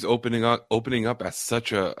breweries opening up at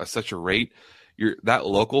such a rate, that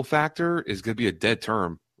local factor is going to be a dead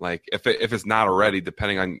term. Like if it's not already,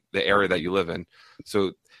 depending on the area that you live in.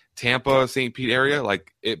 So Tampa, St. Pete area,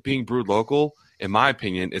 like it being brewed local, in my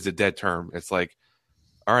opinion, is a dead term. It's like,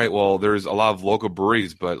 all right, well, there's a lot of local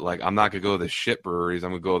breweries, but like I'm not gonna go to the shit breweries. I'm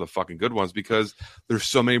gonna go to the fucking good ones because there's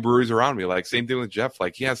so many breweries around me. Like same thing with Jeff.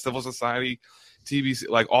 Like he has Civil Society, TBC,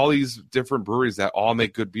 like all these different breweries that all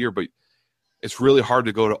make good beer, but it's really hard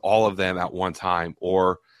to go to all of them at one time.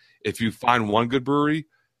 Or if you find one good brewery,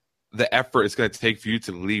 the effort it's going to take for you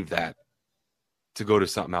to leave that to go to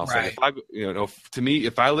something else. Right. Like to me,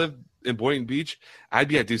 if I lived in Boynton Beach, I'd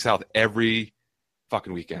be at Due South every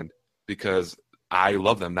fucking weekend because I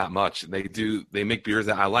love them that much. They make beers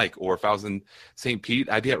that I like. Or if I was in St. Pete,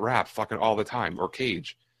 I'd be at Rap fucking all the time, or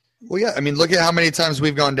Cage. Well, yeah. I mean, look at how many times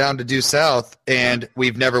we've gone down to Due South and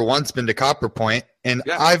we've never once been to Copper Point. And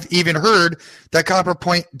I've even heard that Copper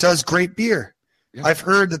Point does great beer. Yeah. I've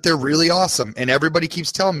heard that they're really awesome, and everybody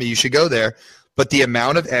keeps telling me you should go there. But the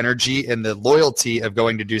amount of energy and the loyalty of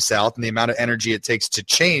going to Due South and the amount of energy it takes to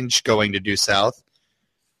change going to Due South,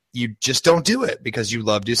 you just don't do it because you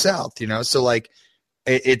love Due South, So, like,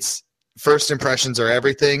 it's first impressions are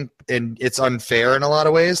everything, and it's unfair in a lot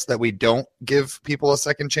of ways that we don't give people a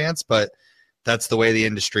second chance, but that's the way the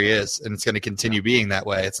industry is, and it's going to continue being that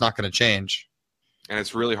way. It's not going to change. And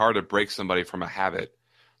it's really hard to break somebody from a habit.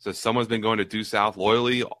 So if someone's been going to Due South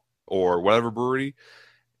loyally or whatever brewery,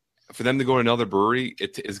 for them to go to another brewery,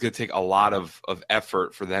 it is going to take a lot of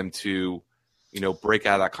effort for them to, break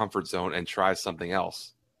out of that comfort zone and try something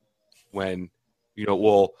else. When,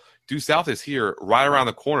 Due South is here, right around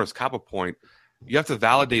the corner is Copper Point. You have to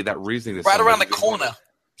validate that reasoning. Right around the corner.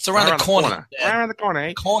 It's around the corner. Right around the corner.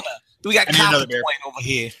 Eh? Corner. We got Copper Point over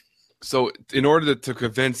here. So in order to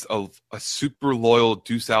convince a super loyal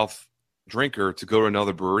Due South drinker to go to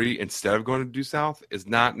another brewery instead of going to Due South is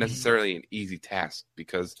not necessarily an easy task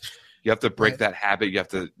because you have to break that habit. You have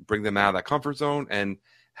to bring them out of that comfort zone and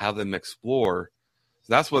have them explore.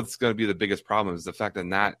 So that's what's going to be the biggest problem is the fact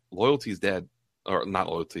that loyalty is dead, or not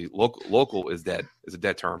loyalty. Local is dead. Is a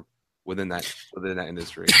dead term within that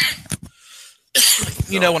industry.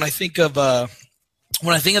 When I think of the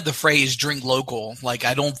phrase "drink local," like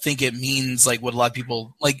I don't think it means like what a lot of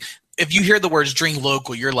people like. If you hear the words drink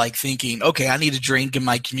local, you're like thinking, okay, I need to drink in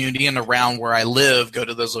my community and around where I live, go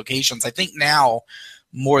to those locations. I think now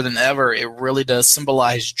more than ever, it really does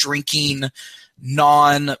symbolize drinking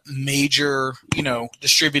non-major,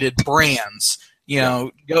 distributed brands.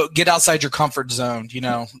 Go get outside your comfort zone.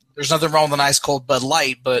 There's nothing wrong with an ice cold Bud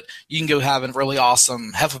Light, but you can go have a really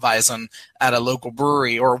awesome Hefeweizen at a local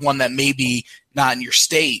brewery or one that may be not in your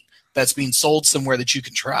state that's being sold somewhere that you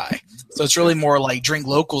can try. So it's really more like drink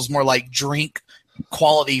locals, more like drink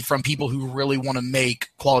quality from people who really want to make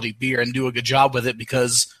quality beer and do a good job with it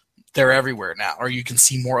because they're everywhere now, or you can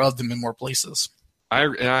see more of them in more places. I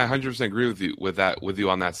 100% agree with you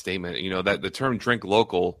on that statement. That the term drink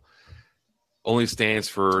local only stands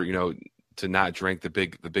for, to not drink the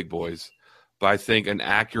big boys. But I think an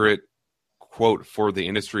accurate quote for the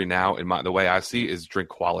industry now, the way I see, is drink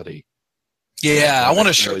quality. Yeah, I want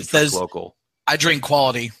a shirt that says local. I drink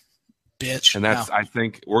quality, bitch. And that's, I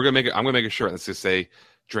think I'm going to make a shirt that's just say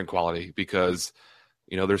drink quality because,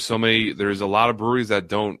 there's a lot of breweries that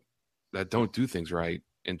don't do things right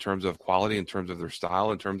in terms of quality, in terms of their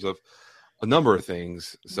style, in terms of a number of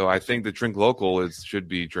things. So I think the drink local should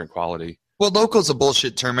be drink quality. Well, local's a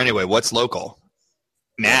bullshit term anyway. What's local?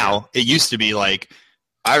 Now, it used to be like,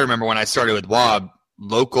 I remember when I started with WOB,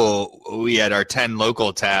 local, we had our 10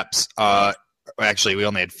 local taps. Actually, we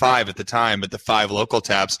only had 5 at the time, but the 5 local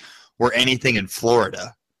taps were anything in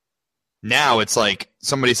Florida. Now it's like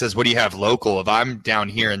somebody says, what do you have local? If I'm down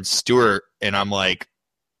here in Stewart and I'm like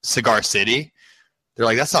Cigar City, they're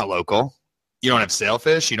like, that's not local. You don't have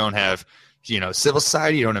Sailfish. You don't have, Civil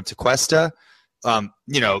Society. You don't have Tequesta.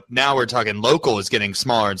 Now we're talking local is getting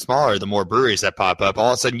smaller and smaller the more breweries that pop up. All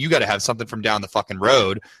of a sudden, you got to have something from down the fucking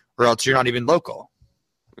road or else you're not even local.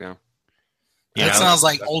 Yeah. That sounds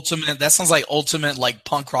like ultimate. That sounds like ultimate like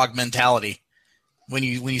punk rock mentality. When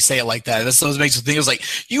you say it like that, that's what makes me think. It's like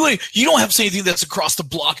you don't have to say anything that's across the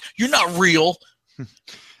block. You're not real.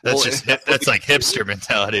 That's like hipster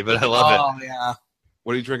mentality, but I love it. Oh yeah.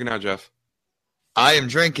 What are you drinking now, Jeff? I am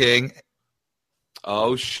drinking.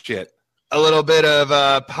 Oh shit! A little bit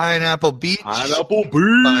of Pineapple Beach. Pineapple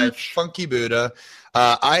Beach by Funky Buddha.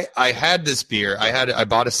 I had this beer. I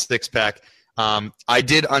bought a 6-pack. I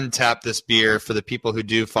did untap this beer for the people who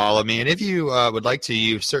do follow me. And if you would like to,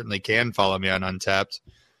 you certainly can follow me on Untapped.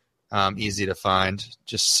 Easy to find.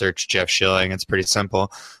 Just search Jeff Schilling. It's pretty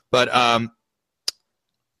simple. But I'm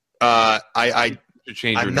not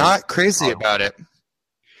crazy about it.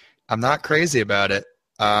 I'm not crazy about it.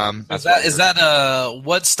 Is that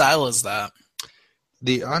what style is that?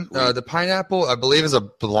 The pineapple, I believe, is a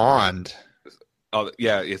blonde. Oh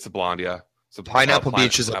yeah, it's a blonde. Yeah. So Pineapple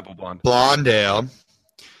Beach is a blonde ale.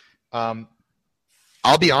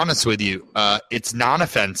 I'll be honest with you. It's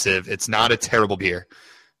non-offensive. It's not a terrible beer.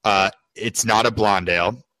 It's not a blonde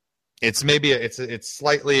ale. It's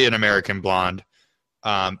slightly an American blonde.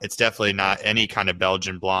 It's definitely not any kind of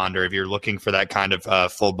Belgian blonde, or if you're looking for that kind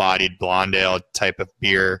of full-bodied blonde ale type of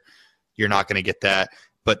beer, you're not going to get that.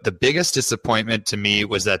 But the biggest disappointment to me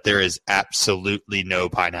was that there is absolutely no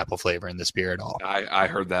pineapple flavor in this beer at all. I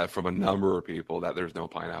heard that from a number of people that there's no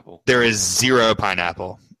pineapple. There is zero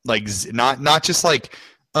pineapple. Like not just like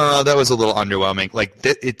that was a little underwhelming. Like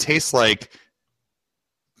it tastes like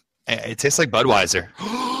Budweiser.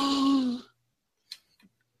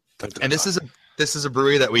 And this is a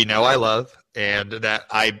brewery that we know I love and that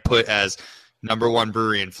I put as number 1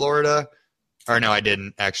 brewery in Florida. Or no, I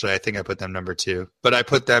didn't actually. I think I put them number 2, but I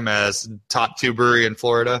put them as top 2 brewery in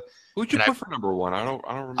Florida. Who'd you put for number 1? I don't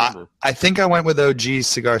remember. I think I went with OG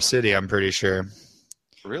Cigar City. I'm pretty sure.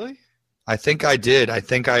 Really? I think I did. I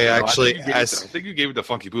think I think you gave it to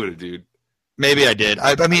Funky Buddha, dude. Maybe I did.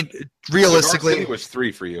 I mean, realistically, it was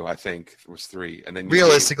 3 for you. I think it was 3, and then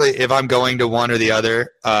realistically, if I'm going to one or the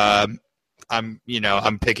other, I'm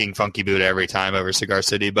picking Funky Buddha every time over Cigar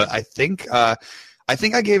City. But I think I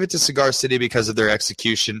gave it to Cigar City because of their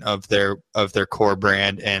execution of their core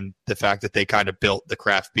brand and the fact that they kind of built the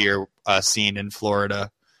craft beer scene in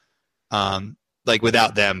Florida. Like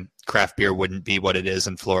without them, craft beer wouldn't be what it is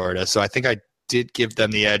in Florida. So I think I did give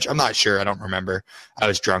them the edge. I'm not sure. I don't remember. I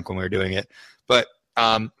was drunk when we were doing it. But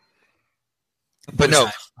no,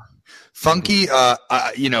 Funky,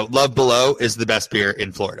 Love Below is the best beer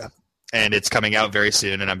in Florida. And it's coming out very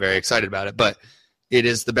soon, and I'm very excited about it. But it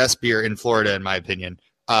is the best beer in Florida, in my opinion.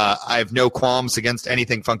 I have no qualms against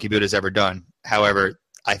anything Funky Buddha's ever done. However,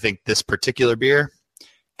 I think this particular beer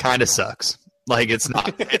kind of sucks. Like it's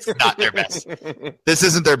not their best. This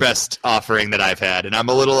isn't their best offering that I've had, and I'm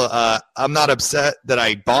a little. I'm not upset that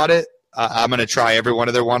I bought it. I'm going to try every one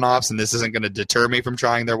of their one-offs, and this isn't going to deter me from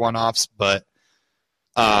trying their one-offs. But,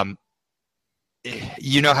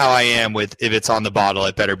 you know how I am with if it's on the bottle,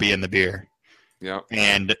 it better be in the beer. Yeah,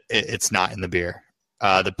 and it's not in the beer.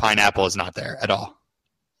 The pineapple is not there at all.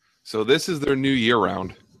 So this is their new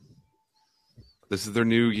year-round. This is their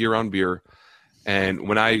new year-round beer. And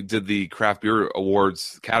when I did the craft beer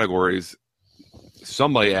awards categories,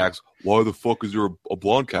 somebody asked, why the fuck is there a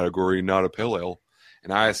blonde category and not a pale ale?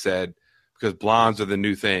 And I said, because blondes are the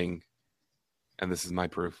new thing. And this is my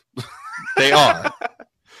proof. They are.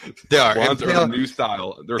 They are. Blondes are a new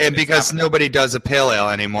style. And because nobody does a pale ale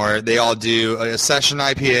anymore, they all do a session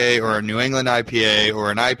IPA or a New England IPA or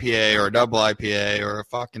an IPA or a double IPA or a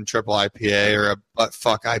fucking triple IPA or a butt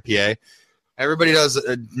fuck IPA. Everybody does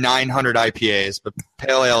 900 IPAs, but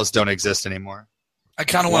pale ales don't exist anymore. I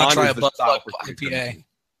kind of want to try a butt fuck IPA.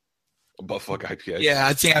 A butt fuck IPA. Yeah,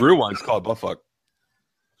 I think brew wine's called butt fuck.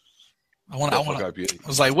 I want IPA. I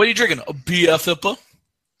was like, what are you drinking? A BF IPA?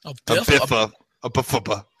 A Biffa. A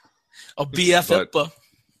Biffa. A BF IPA.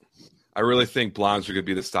 I really think blondes are going to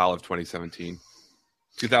be the style of 2017.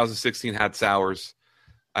 2016 had sours.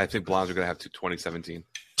 I think blondes are going to have 2017.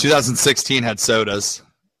 2016 had sodas.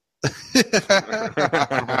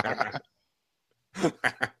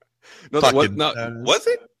 Was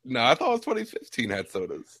it? No, I thought it was 2015 had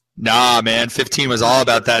sodas. Nah, man, 15 was all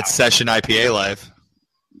about that session IPA life.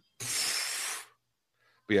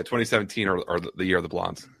 But yeah, 2017 or the year of the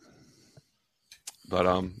blondes. But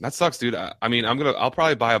that sucks, dude. I mean, I'll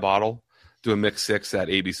probably buy a bottle, do a mix 6 at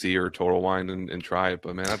ABC or Total Wine and try it.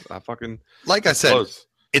 But man, I fucking like I said, close.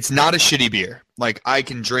 It's not a shitty beer. Like I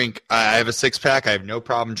can drink. I have a 6-pack. I have no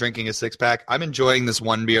problem drinking a 6-pack. I'm enjoying this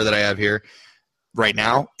one beer that I have here right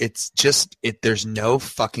now. It's just there's no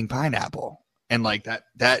fucking pineapple, and like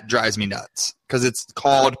that drives me nuts because it's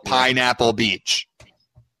called Pineapple Beach.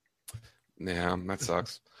 Yeah, that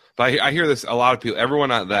sucks. But I hear this a lot of people. Everyone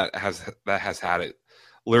that has had it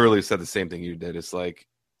literally said the same thing you did. It's like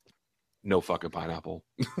no fucking pineapple.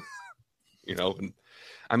 You know, and,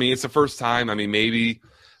 I mean, it's the first time. I mean, maybe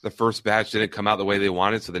the first batch didn't come out the way they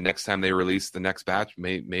wanted, so the next time they release the next batch,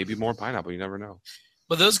 maybe more pineapple. You never know.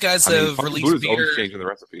 But those guys have released beer. Always changing the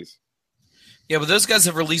recipes. Yeah, but those guys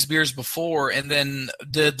have released beers before and then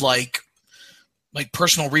did like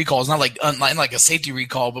personal recalls, not like a safety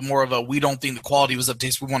recall, but more of a we don't think the quality was up to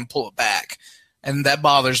taste. We want to pull it back, and that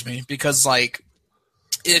bothers me because like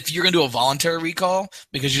if you're gonna do a voluntary recall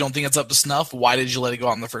because you don't think it's up to snuff, why did you let it go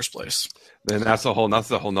out in the first place? Then that's a whole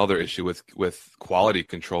nother issue with quality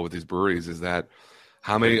control with these breweries is that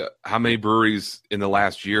how many breweries in the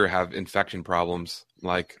last year have infection problems,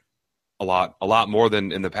 like a lot more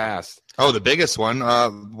than in the past. Oh, the biggest one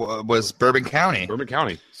was Bourbon County. Bourbon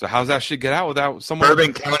County. So how's that shit get out without someone?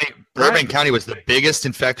 Bourbon County was the biggest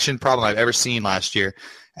infection problem I've ever seen last year,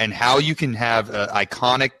 and how you can have an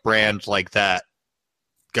iconic brand like that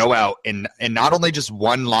go out and not only just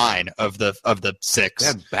one line of the 6, they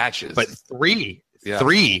had batches, but three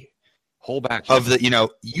whole batches of the.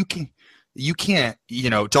 You can't,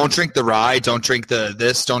 don't drink the rye, don't drink the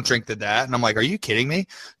this, don't drink the that. And I'm like, are you kidding me?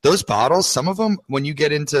 Those bottles, some of them, when you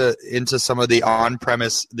get into some of the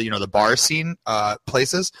on-premise, the bar scene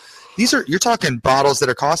places, you're talking bottles that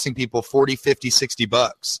are costing people $40, $50,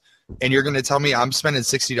 $60. And you're going to tell me I'm spending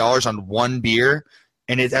 $60 on one beer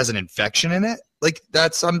and it has an infection in it? Like,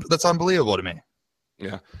 that's unbelievable to me.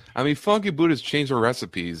 Yeah. I mean, Funky Buddha's changed their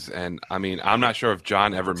recipes. And, I mean, I'm not sure if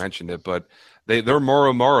John ever mentioned it, but they're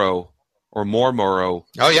Moro.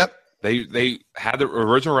 Oh, yep. They had the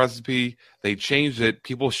original recipe. They changed it.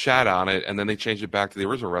 People shat on it, and then they changed it back to the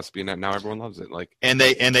original recipe, and now everyone loves it. Like, and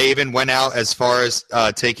they even went out as far as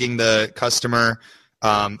taking the customer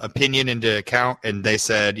opinion into account, and they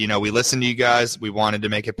said, we listened to you guys. We wanted to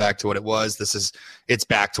make it back to what it was. It's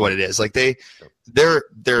back to what it is. Like they're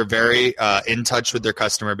very in touch with their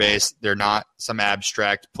customer base. They're not some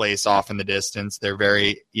abstract place off in the distance. They're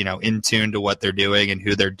very in tune to what they're doing and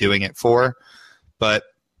who they're doing it for. But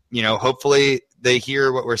hopefully they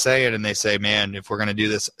hear what we're saying and they say, man, if we're gonna do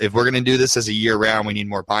this as a year round, we need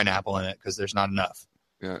more pineapple in it because there's not enough.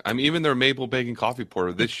 Yeah, I mean, even their maple bacon coffee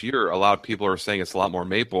porter this year, a lot of people are saying it's a lot more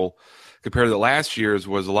maple compared to the last year's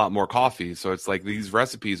was a lot more coffee. So it's like these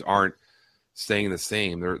recipes aren't staying the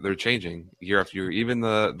same; they're changing year after year. Even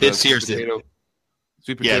this year's sweet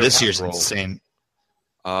potato this year's roll, insane.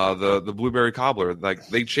 The blueberry cobbler, like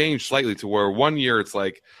they changed slightly to where one year it's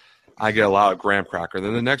like I get a lot of graham cracker,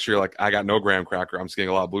 then the next year like I got no graham cracker, I'm just getting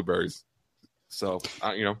a lot of blueberries. So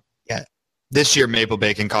yeah. This year, maple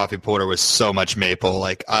bacon coffee porter was so much maple.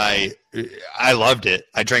 Like I loved it.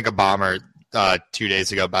 I drank a bomber 2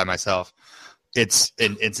 days ago by myself. It's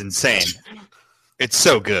insane. It's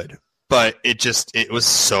so good, but it was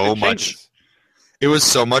so much. It was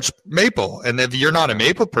so much maple, and if you're not a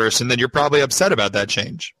maple person, then you're probably upset about that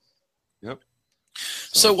change. Yep.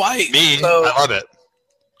 So why? I love it.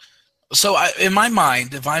 So in my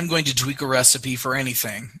mind, if I'm going to tweak a recipe for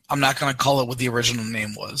anything, I'm not going to call it what the original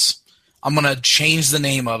name was. I'm going to change the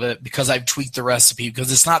name of it because I've tweaked the recipe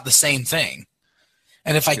because it's not the same thing.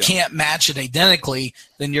 And if I can't match it identically,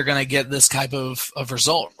 then you're going to get this type of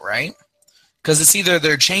result, right? Because it's either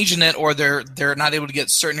they're changing it or they're not able to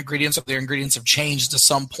get certain ingredients or their ingredients have changed to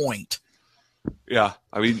some point. Yeah,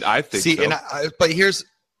 I mean, I think so. But here's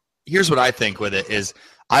what I think with it is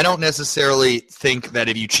I don't necessarily think that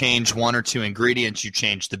if you change one or two ingredients, you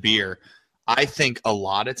change the beer. I think a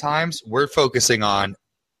lot of times we're focusing on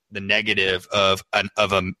the negative of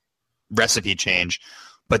a recipe change,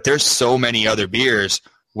 but there's so many other beers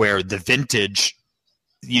where the vintage,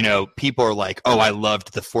 people are like, oh, I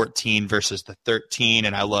loved the 14 versus the 13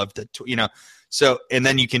 and I loved the, so, and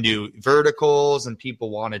then you can do verticals and people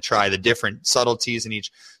want to try the different subtleties in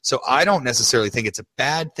each. So I don't necessarily think it's a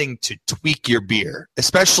bad thing to tweak your beer,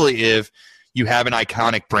 especially if you have an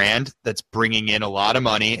iconic brand that's bringing in a lot of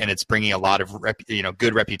money and it's bringing a lot of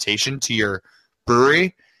good reputation to your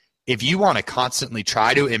brewery. If you want to constantly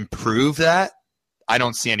try to improve that, I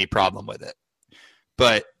don't see any problem with it.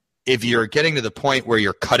 But if you're getting to the point where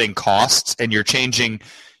you're cutting costs and you're changing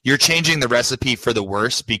the recipe for the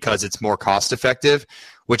worse because it's more cost effective,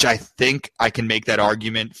 which I think I can make that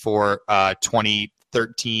argument for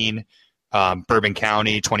 2013 Bourbon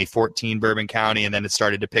County, 2014 Bourbon County, and then it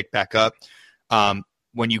started to pick back up.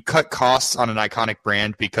 When you cut costs on an iconic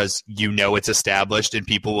brand because it's established and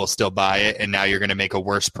people will still buy it, and now you're going to make a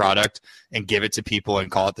worse product and give it to people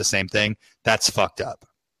and call it the same thing, that's fucked up.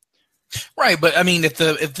 Right, but I mean,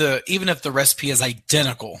 even if the recipe is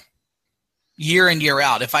identical year in, year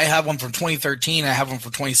out, if I have one from 2013, I have one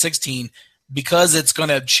from 2016, because it's going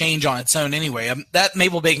to change on its own anyway. That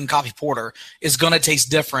Maple Bacon Coffee Porter is going to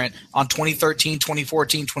taste different on 2013,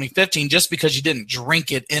 2014, 2015, just because you didn't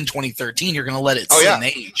drink it in 2013. You're going to let it sit and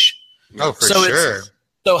age. Oh, for sure.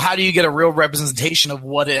 So how do you get a real representation of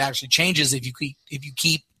what it actually changes if you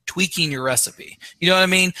keep tweaking your recipe? You know what I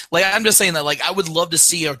mean? Like, I'm just saying that, like, I would love to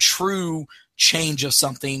see a true change of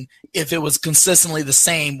something if it was consistently the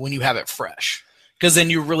same when you have it fresh. Because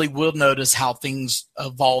then you really will notice how things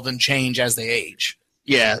evolve and change as they age.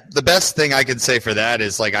 Yeah, the best thing I can say for that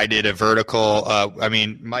is, like, I did a vertical.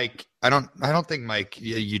 Mike, I don't think Mike,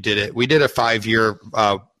 you did it. We did a 5-year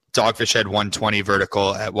Dogfish Head 120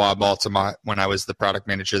 vertical at Wild Altamont when I was the product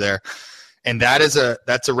manager there, and that's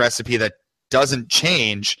a recipe that doesn't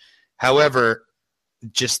change. However,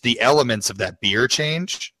 just the elements of that beer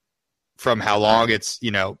change from how long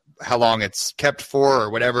it's kept for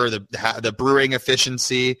or whatever, the brewing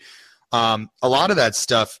efficiency, a lot of that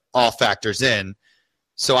stuff all factors in.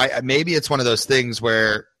 So maybe it's one of those things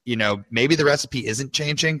where, maybe the recipe isn't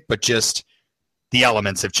changing, but just the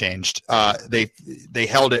elements have changed. They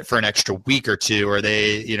held it for an extra week or two, or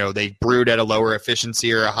they brewed at a lower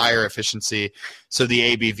efficiency or a higher efficiency. So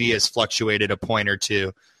the ABV has fluctuated a point or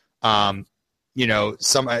two. When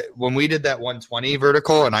we did that 120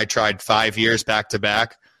 vertical and I tried 5 years back to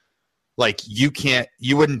back, like, you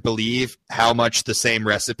wouldn't believe how much the same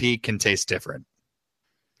recipe can taste different.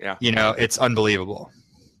 Yeah. It's unbelievable.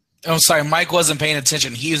 Oh, sorry. Mike wasn't paying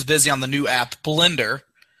attention. He was busy on the new app, Blender.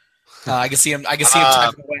 I can see him typing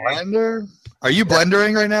away. Blender? Are you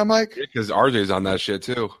blendering right now, Mike? Because RJ's on that shit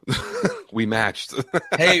too. We matched.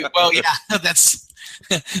 Hey, well, yeah,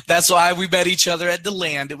 that's why we met each other at the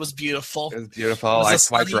land. It was beautiful. It was beautiful. I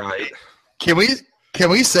swiped right. Can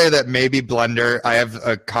we say that maybe Blender, I have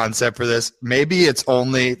a concept for this, maybe it's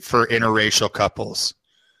only for interracial couples.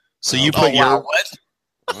 So you put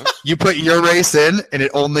you put your race in, and it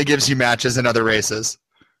only gives you matches in other races.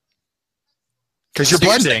 Because you're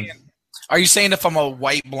blending. Are you saying if I'm a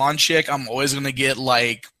white blonde chick, I'm always going to get,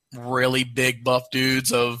 like, really big buff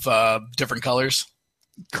dudes of different colors?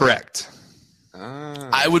 Correct.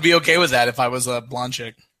 I would be okay with that if I was a blonde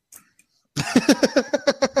chick.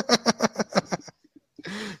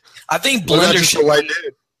 I think Blender should. White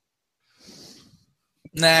dude?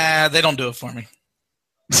 Nah, they don't do it for me.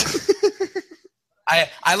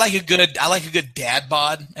 I like a good dad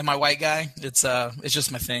bod in my white guy. It's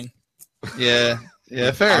just my thing. Yeah,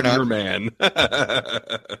 fair enough. I'm your man.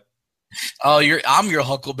 Oh, I'm your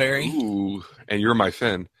Huckleberry. Ooh, and you're my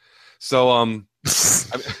Finn. So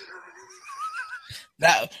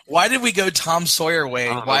why did we go Tom Sawyer way?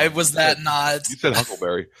 Why was that not? You said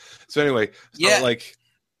Huckleberry. So anyway, like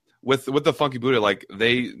with the Funky Buddha, like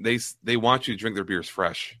they want you to drink their beers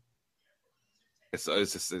fresh. It's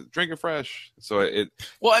just drink it fresh. So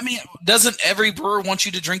Well, I mean, doesn't every brewer want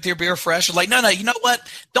you to drink their beer fresh? Like, no, you know what?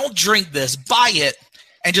 Don't drink this. Buy it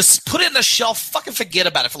and just put it in the shelf. Fucking forget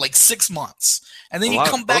about it for like 6 months, and then you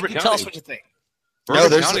come back and tell us what you think.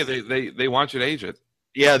 Bourbon County, they want you to age it.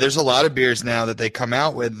 Yeah, there's a lot of beers now that they come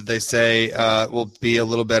out with. They say will be a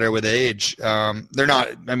little better with age. They're not.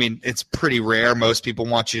 I mean, it's pretty rare. Most people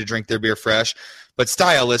want you to drink their beer fresh, but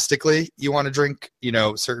stylistically, you want to drink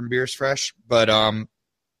certain beers fresh. But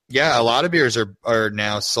yeah, a lot of beers are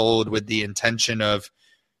now sold with the intention of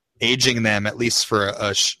aging them at least for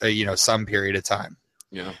a some period of time.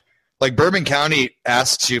 Yeah. Like Bourbon County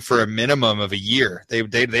asks you for a minimum of a year. They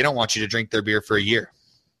don't want you to drink their beer for a year.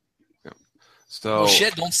 So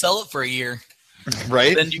shit, don't sell it for a year.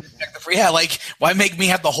 Right? Then you expect the free. Yeah, like, why make me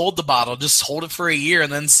have to hold the bottle? Just hold it for a year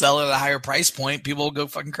and then sell it at a higher price point. People will go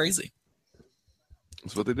fucking crazy.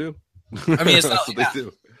 That's what they do. I mean, it's not what they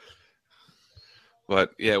do.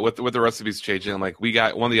 But yeah, with the recipes changing, like, we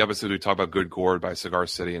got one of the episodes we talked about Good Gourd by Cigar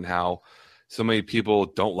City and how so many people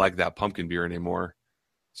don't like that pumpkin beer anymore.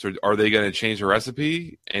 So are they going to change the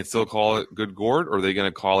recipe and still call it Good Gourd, or are they going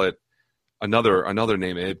to call it another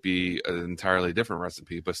name, it'd be an entirely different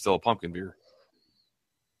recipe, but still a pumpkin beer.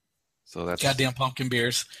 So that's goddamn pumpkin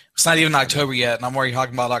beers. It's not even October yet, and I'm already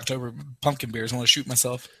talking about October pumpkin beers. I want to shoot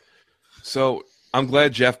myself. So I'm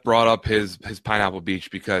glad Jeff brought up his Pineapple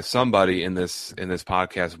Beach, because somebody in this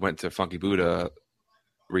podcast went to Funky Buddha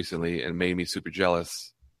recently and made me super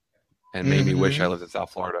jealous and made me wish I lived in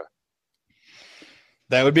South Florida.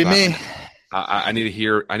 That would be me. I need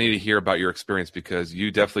to hear about your experience, because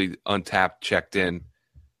you definitely Untapped checked in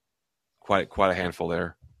quite a handful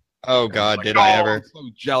there. Oh God, did I ever? I'm so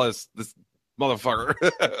jealous, this motherfucker.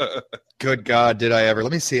 Good God, did I ever?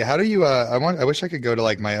 Let me see. How do you? I wish I could go to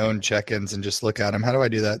like my own check-ins and just look at them. How do I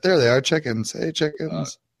do that? There they are, check-ins. Hey,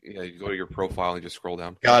 check-ins. Yeah, you go to your profile and just scroll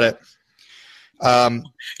down. Got it.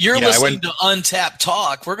 You're listening to Untapped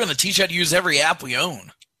Talk. We're going to teach you how to use every app we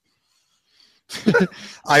own.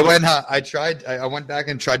 I went back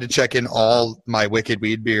and tried to check in all my Wicked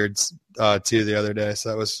Weed beards too the other day. So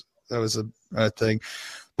that was a thing.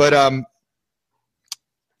 But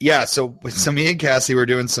yeah, so me and Cassie were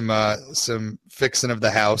doing some fixing of the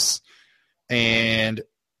house, and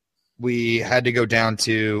we had to go down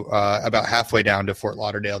to about halfway down to Fort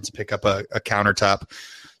Lauderdale to pick up a countertop.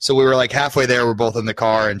 So we were like halfway there. We're both in the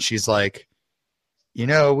car, and she's like,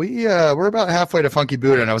 we're about halfway to Funky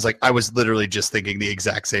Buddha. And I was like, I was literally just thinking the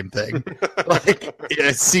exact same thing.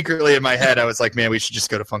 Secretly in my head, I was like, man, we should just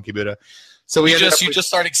go to Funky Buddha. So you just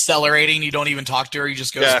start accelerating. You don't even talk to her. You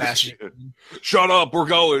just go as fast as you can. Shut up, we're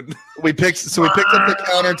going. We picked up the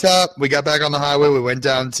countertop. We got back on the highway. We went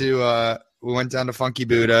down to Funky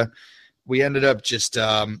Buddha. We ended up just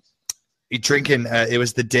drinking. It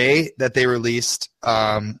was the day that they released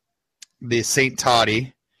the St.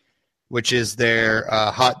 Toddy, which is their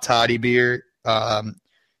hot toddy beer.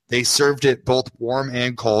 They served it both warm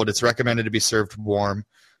and cold. It's recommended to be served warm.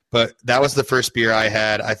 But that was the first beer I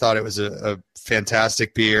had. I thought it was a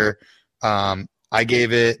fantastic beer. I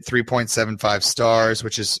gave it 3.75 stars,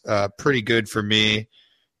 which is pretty good for me.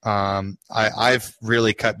 I've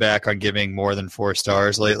really cut back on giving more than 4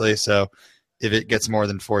 stars lately. So if it gets more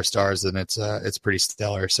than 4 stars, then it's pretty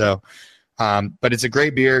stellar. So, but it's a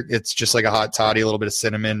great beer. It's just like a hot toddy, a little bit of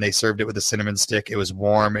cinnamon. They served it with a cinnamon stick. It was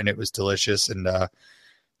warm and it was delicious. And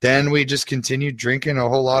then we just continued drinking a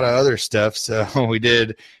whole lot of other stuff. So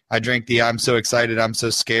I drank the I'm So Excited, I'm So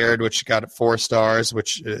Scared, which got 4 stars,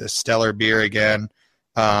 which is a stellar beer again.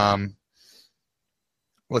 Let's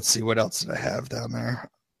see, what else did I have down there?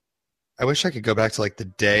 I wish I could go back to like the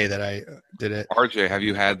day that I did it. RJ, have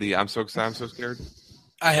you had the I'm So Excited, I'm So Scared?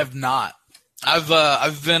 I have not.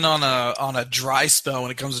 I've been on a dry spell when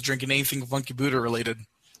it comes to drinking anything Funky Buddha related.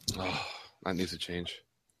 Oh, that needs to change.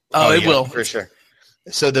 Oh, it will for sure.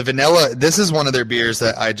 So the vanilla, this is one of their beers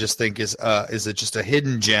that I just think is just a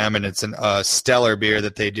hidden gem, and it's a stellar beer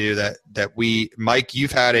that they do that Mike,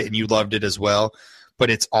 you've had it and you loved it as well, but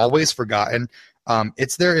it's always forgotten.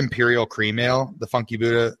 It's their Imperial Cream Ale, the Funky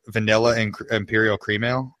Buddha Vanilla and Imperial Cream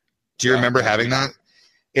Ale. Do you remember having that?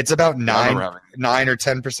 It's about 9 or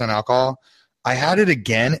 10% alcohol. I had it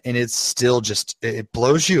again, and it's still it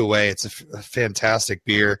blows you away. It's a fantastic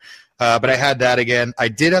beer. But I had that again. I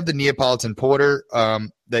did have the Neapolitan Porter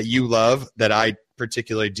that you love, that I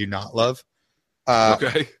particularly do not love.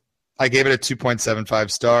 Okay. I gave it a 2.75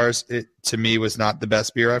 stars. It, to me, was not the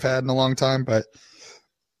best beer I've had in a long time, but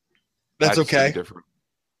that's okay.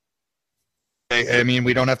 I mean,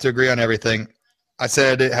 we don't have to agree on everything. I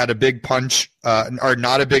said it had a big punch, or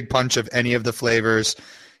not a big punch of any of the flavors.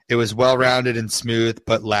 It was well-rounded and smooth,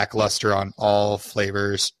 but lackluster on all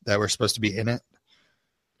flavors that were supposed to be in it.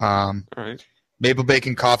 All right. Maple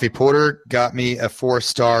Bacon Coffee Porter got me a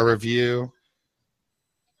 4-star review.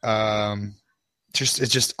 It's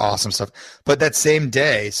just awesome stuff. But that same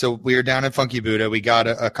day, so we were down in Funky Buddha. We got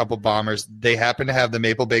a couple bombers. They happened to have the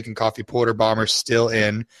Maple Bacon Coffee Porter bombers still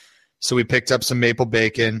in, so we picked up some maple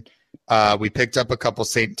bacon. We picked up a couple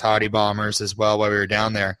St. Toddy bombers as well while we were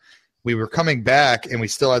down there. We were coming back, and we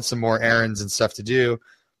still had some more errands and stuff to do,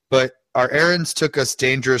 but our errands took us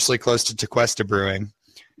dangerously close to Tequesta Brewing.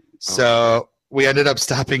 So we ended up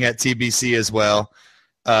stopping at TBC as well.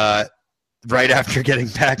 Right after getting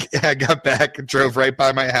back, I got back, drove right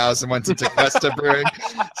by my house, and went to Tequesta Brewing.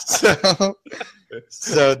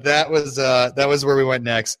 So that was where we went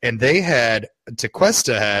next. And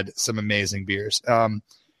Tequesta had some amazing beers.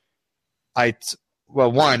 I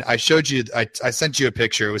showed you. I sent you a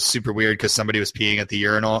picture. It was super weird because somebody was peeing at the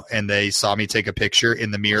urinal, and they saw me take a picture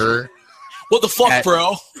in the mirror. What the fuck,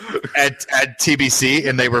 bro? At TBC,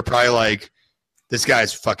 and they were probably like, this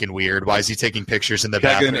guy's fucking weird. Why is he taking pictures in the Can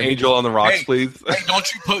I bathroom? get an angel on the rocks, Hey, please?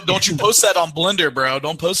 Hey, don't you post that on Blender, bro?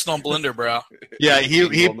 Don't post it on Blender, bro. Yeah, he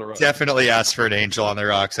Angel on the rocks. definitely asked for an angel on the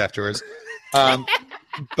rocks afterwards.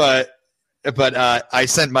 But I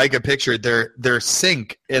sent Mike a picture. Their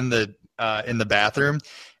sink in the bathroom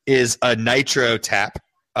is a nitro tap.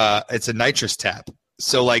 It's a nitrous tap.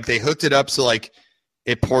 So like they hooked it up so like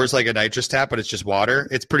it pours like a nitrous tap, but it's just water.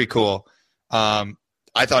 It's pretty cool.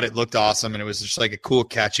 I thought it looked awesome, and it was just like a cool,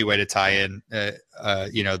 catchy way to tie in,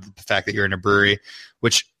 the fact that you're in a brewery,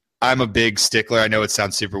 which I'm a big stickler. I know it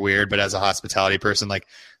sounds super weird, but as a hospitality person, like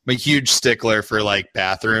I'm a huge stickler for like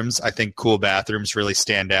bathrooms. I think cool bathrooms really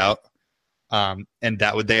stand out. And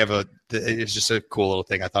it's just a cool little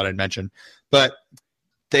thing I thought I'd mention. But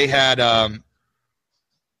they had,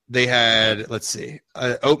 let's see,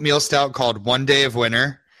 an oatmeal stout called One Day of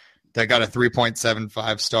Winter. That got a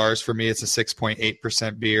 3.75 stars for me. It's a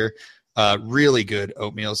 6.8% beer. Really good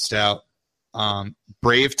oatmeal stout.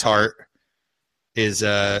 Brave Tart is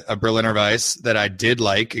a Berliner Weiss that I did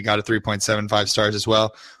like. It got a 3.75 stars as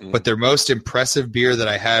well. But their most impressive beer that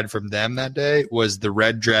I had from them that day was the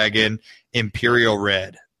Red Dragon Imperial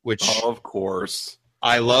Red, which Of course.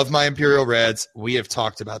 I love my Imperial Reds. We have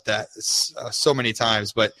talked about that so many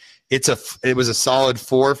times, but it was a solid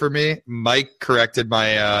 4 for me. Mike corrected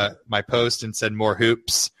my my post and said more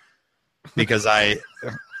hoops because I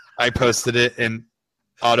posted it and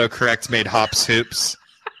autocorrect made hops hoops.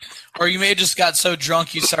 Or you may have just got so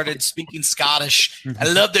drunk you started speaking Scottish. I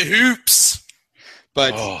love the hoops.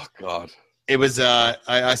 But Oh God. it was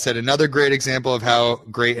I said another great example of how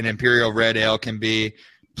great an Imperial Red Ale can be.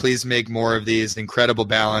 Please make more of these. Incredible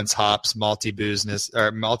balance, hops,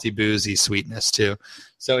 multi-boozy sweetness too.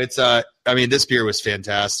 So it's this beer was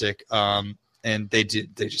fantastic. And they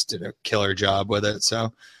just did a killer job with it.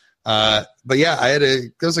 So but yeah,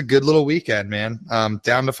 it was a good little weekend, man.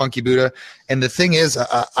 Down to Funky Buddha. And the thing is,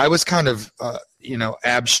 I was kind of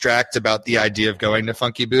abstract about the idea of going to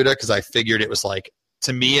Funky Buddha because I figured it was like,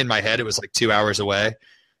 to me in my head it was like 2 hours away. And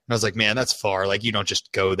I was like, man, that's far. Like you don't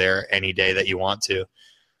just go there any day that you want to.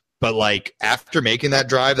 But like after making that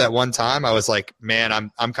drive that one time, I was like,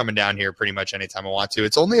 man, I'm coming down here pretty much anytime I want to.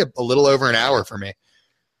 It's only a little over an hour for me.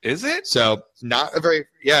 Is it? So it's not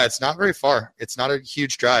very far. It's not a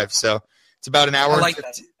huge drive. So it's about an hour,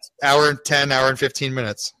 hour and 10, hour and 15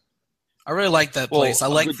 minutes. I really like that place. I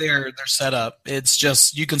like their setup. It's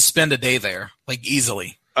just you can spend a day there like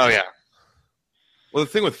easily. Oh yeah. Well, the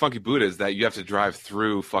thing with Funky Buddha is that you have to drive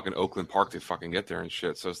through fucking Oakland Park to fucking get there and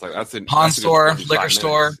shit. So it's like Pawn store, liquor 35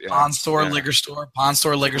 store, minutes. Yeah. pawn store, Yeah. liquor store, pawn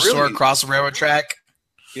store, liquor Really? store across the railroad track.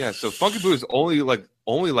 Yeah, so Funky Buddha is only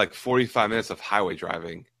like 45 minutes of highway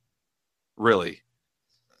driving, really.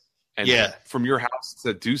 And Yeah. from your house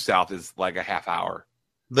to due south is like a half hour.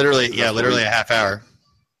 Literally That's a half hour.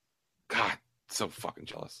 God, so fucking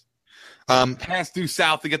jealous. Um, Pass due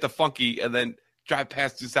south to get to Funky, and then drive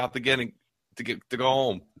past due south again and to go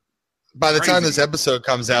home. By the time Crazy. this episode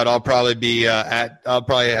comes out, I'll probably be I'll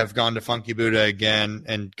probably have gone to Funky Buddha again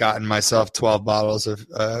and gotten myself 12 bottles of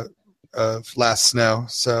Last Snow.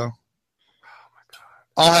 So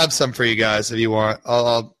I'll have some for you guys if you want.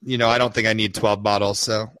 I'll I don't think I need 12 bottles,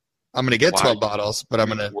 so I'm gonna get 12 bottles, but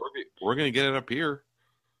We're gonna get it up here.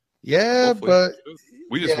 yeah, Hopefully. but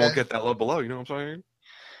We just yeah. won't get that low below. You know what I'm saying?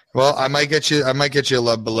 well, I might get you a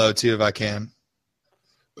love below too if I can.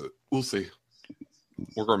 We'll see.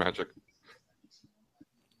 We're going magic.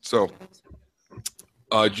 So,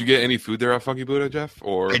 did you get any food there at Funky Buddha, Jeff?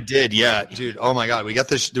 Or I did, yeah, dude. Oh my god, we got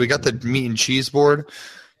the meat and cheese board.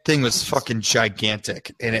 Thing was fucking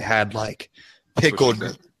gigantic, and it had like pickled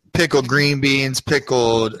green beans,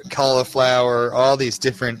 pickled cauliflower, all these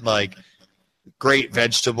different like great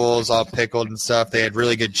vegetables, all pickled and stuff. They had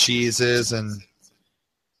really good cheeses. And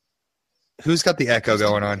who's got the echo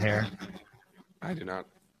going on here? I do not.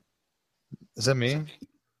 Is that me?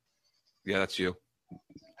 Yeah, that's you.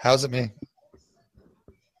 How's it me?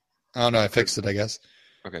 Oh no, I fixed it, I guess.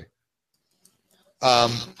 Okay.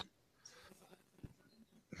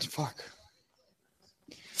 Fuck.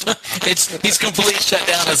 He's completely shut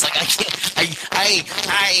down. It's like I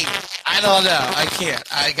can't. I don't know. I can't.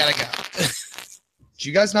 I gotta go. Did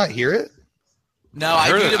you guys not hear it? No, I I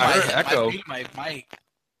heard muted it. I heard echo. my mic.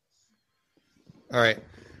 All right.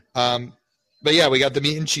 But yeah, we got the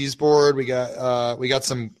meat and cheese board. We got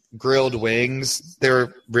some grilled wings. They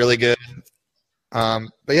were really good. But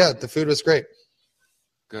yeah, the food was great.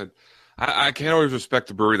 Good. I can't always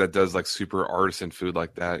respect a brewery that does like super artisan food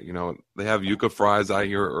like that. You know, they have yucca fries I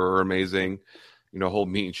hear are amazing. You know, whole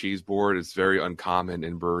meat and cheese board is very uncommon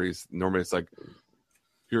in breweries. Normally it's like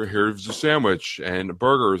here's a sandwich and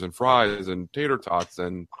burgers and fries and tater tots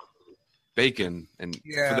and bacon and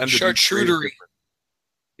Yeah, for them to charcuterie.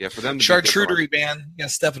 Yeah, for them to Charcuterie, man. Yeah,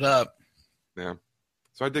 step it up. Yeah.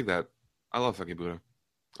 So I dig that. I love Funky Buddha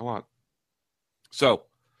a lot. So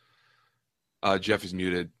Jeff is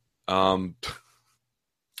muted.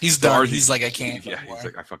 He's done. He's like, I can't. Yeah, he's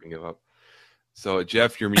like, I fucking give up. So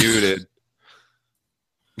Jeff, you're muted.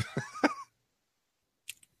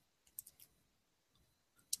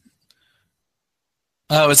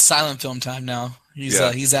 Oh, it's silent film time now. He's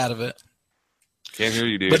out of it. Can't hear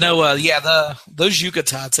you, dude. But no, those yuca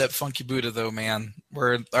tots at Funky Buddha though, man,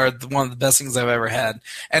 are one of the best things I've ever had.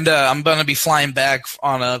 And I'm gonna be flying back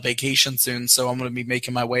on a vacation soon, so I'm gonna be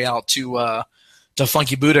making my way out to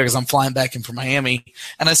Funky Buddha because I'm flying back in from Miami.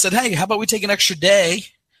 And I said, hey, how about we take an extra day,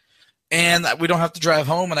 and we don't have to drive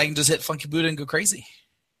home, and I can just hit Funky Buddha and go crazy.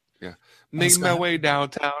 Yeah, make my way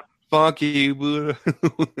downtown, Funky Buddha.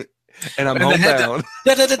 And I'm homebound.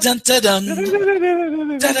 And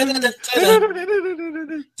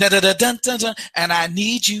I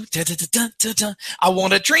need you. I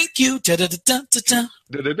want to drink you.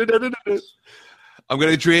 I'm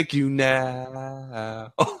going to drink you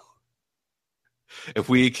now. If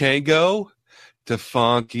we can't go to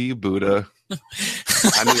Funky Buddha.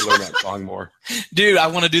 I need to learn that song more. Dude, I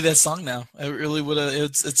want to do that song now. I really would have.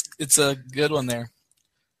 It's a good one there.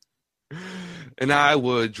 And I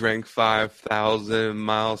would drink 5,000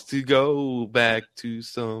 miles to go back to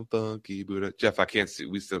some Funky Buddha. Jeff, I can't see.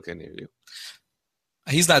 We still can't hear you.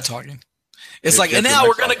 He's not talking. It's like, and now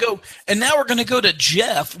we're gonna go to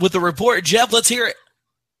Jeff with the report. Jeff, let's hear it.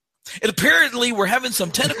 And apparently, we're having some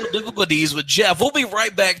technical difficulties with Jeff. We'll be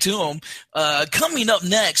right back to him. Coming up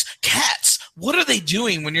next, cats. What are they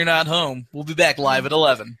doing when you're not home? We'll be back live at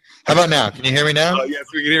 11. How about now? Can you hear me now? Oh, yes,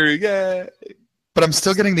 we can hear you. Yeah. But I'm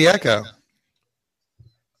still getting the echo.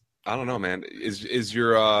 I don't know, man. Is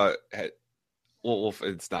your well,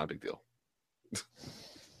 it's not a big deal.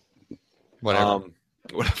 Whatever.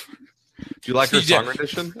 Whatever. Do you like her song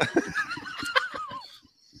rendition?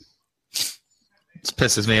 This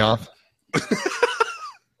pisses me off.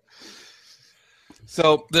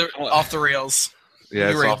 So they're off the rails.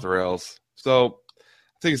 Yeah, it's off the rails. So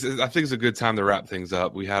I think it's a good time to wrap things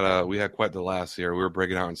up. We had quite the last year. We were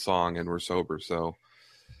breaking out in song and we're sober. So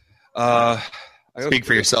speak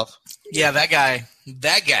for yourself. Yeah, that guy.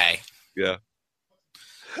 Yeah.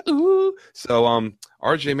 Ooh. So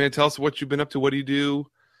RJ, man, tell us what you've been up to. What do you do?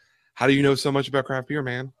 How do you know so much about craft beer,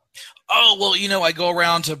 man? Oh, well, I go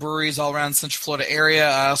around to breweries all around the Central Florida area.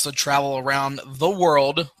 I also travel around the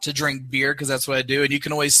world to drink beer because that's what I do. And you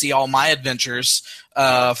can always see all my adventures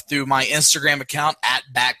through my Instagram account at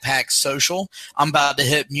Backpack Social. I'm about to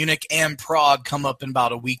hit Munich and Prague come up in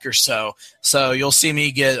about a week or so. So you'll see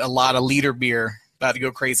me get a lot of liter beer. About to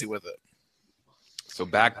go crazy with it. So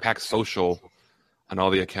Backpack Social on all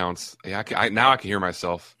the accounts. Yeah, now I can hear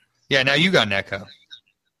myself. Yeah, now you got an echo.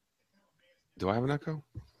 Do I have an echo?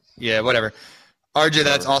 Yeah, whatever. RJ,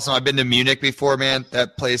 that's awesome. I've been to Munich before, man.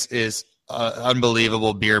 That place is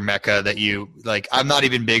unbelievable beer mecca that you like. I'm not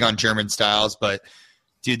even big on German styles, but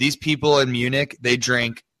dude, these people in Munich, they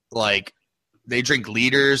drink liters.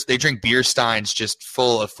 They drink beer steins just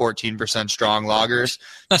full of 14% strong lagers,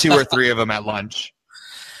 2 or 3 of them at lunch.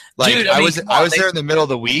 Like, dude, I was there in the middle of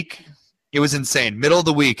the week. It was insane. Middle of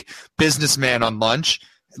the week, businessman on lunch,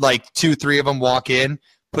 like 2, 3 of them walk in,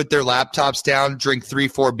 put their laptops down, drink 3,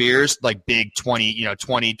 4 beers, like big 20,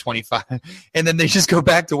 25, and then they just go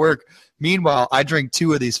back to work. Meanwhile, I drink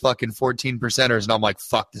 2 of these fucking 14%ers, and I'm like,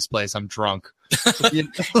 fuck this place. I'm drunk.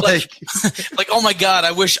 like, oh my God,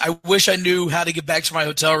 I wish I knew how to get back to my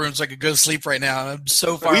hotel room so I could go to sleep right now. I'm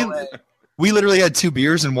so far away. We literally had 2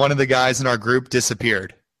 beers, and one of the guys in our group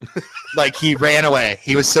disappeared. Like, he ran away.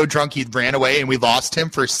 He was so drunk he ran away, and we lost him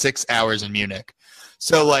for 6 hours in Munich.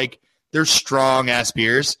 So, like, they're strong-ass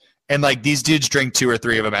beers, and, like, these dudes drink 2 or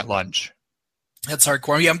 3 of them at lunch. That's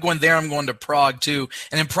hardcore. Yeah, I'm going there. I'm going to Prague, too.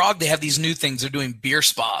 And in Prague, they have these new things. They're doing beer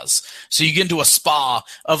spas. So you get into a spa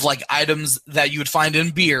of, like, items that you would find in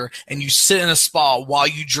beer, and you sit in a spa while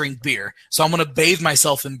you drink beer. So I'm going to bathe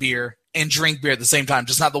myself in beer and drink beer at the same time,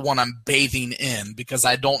 just not the one I'm bathing in, because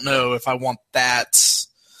I don't know if I want that.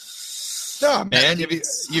 No, man.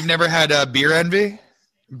 You've never had beer envy?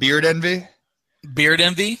 Beard envy? Beard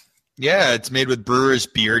envy? Yeah, it's made with brewer's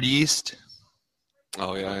beard yeast.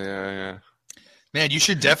 Oh, yeah. Man, you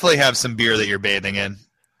should definitely have some beer that you're bathing in.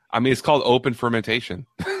 I mean, it's called open fermentation.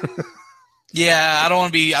 Yeah, I don't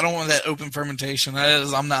want that open fermentation.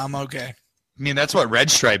 I'm okay. I mean, that's what Red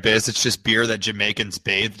Stripe is. It's just beer that Jamaicans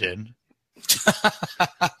bathed in.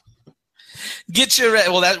 Get your red.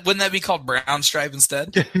 Well, wouldn't that be called brown stripe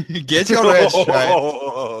instead? Get your red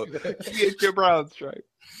stripe. Get your brown stripe.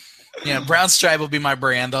 Yeah, brown stripe will be my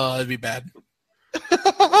brand. Oh, that'd be bad.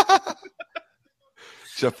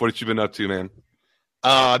 Jeff, what have you been up to, man?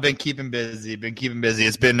 I've been keeping busy.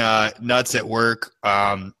 It's been nuts at work.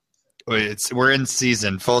 We're in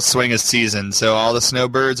season, full swing of season. So all the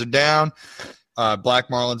snowbirds are down. Black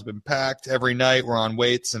marlin's been packed every night. We're on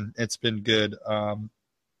weights, and it's been good.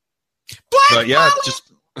 But yeah,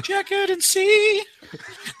 just check it and see.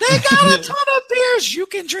 They got a ton of beers you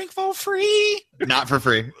can drink for free. Not for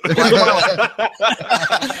free.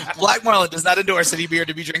 Black Marlin does not endorse any beer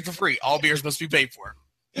to be drank for free. All beers must be paid for.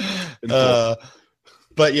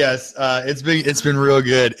 But yes, it's been real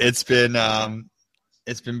good. It's been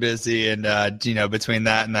busy, and between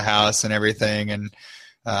that and the house and everything, and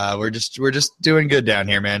we're just doing good down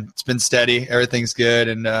here, man. It's been steady. Everything's good,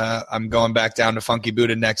 and I'm going back down to Funky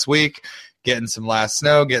Buddha next week, getting some last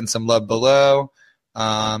snow, getting some Love Below,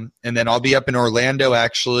 and then I'll be up in Orlando.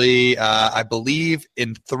 Actually, I believe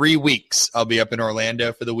in 3 weeks I'll be up in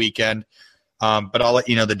Orlando for the weekend. But I'll let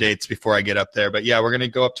you know the dates before I get up there. But yeah, we're gonna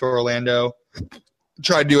go up to Orlando,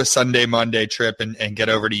 try to do a Sunday, Monday trip, and get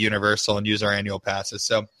over to Universal and use our annual passes.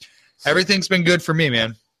 So everything's been good for me,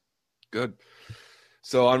 man. Good.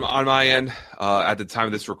 So on my end, at the time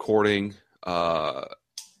of this recording,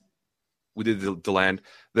 we did the land.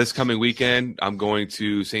 This coming weekend, I'm going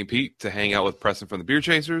to St. Pete to hang out with Preston from the Beer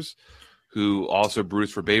Chasers, who also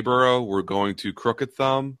brews for Bayboro. We're going to Crooked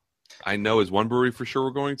Thumb. I know is one brewery for sure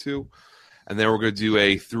we're going to. And then we're going to do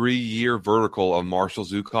a 3-year vertical of Marshall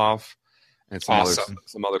Zukoff and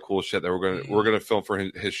some other cool shit that we're gonna film for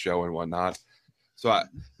his show and whatnot. So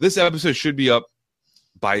this episode should be up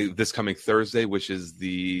by this coming Thursday, which is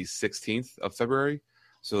the 16th of February.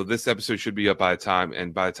 So this episode should be up by the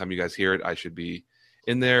time you guys hear it, I should be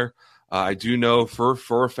in there. I do know for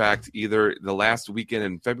a fact either the last weekend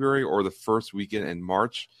in February or the first weekend in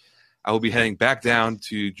March, I will be heading back down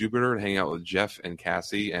to Jupiter and hang out with Jeff and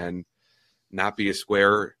Cassie and not be a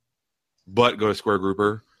square, but go to Square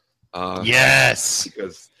Grouper. Yes.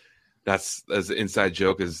 Because that's as an inside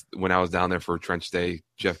joke is when I was down there for Trench Day,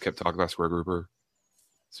 Jeff kept talking about Square Grouper.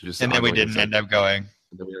 So and then we didn't end up going.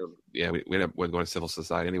 We ended up going to Civil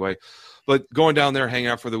Society anyway. But going down there, hang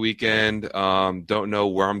out for the weekend. Don't know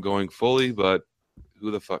where I'm going fully, but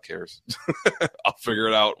who the fuck cares? I'll figure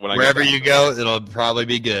it out when wherever you go, it'll probably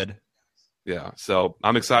be good. Yeah, so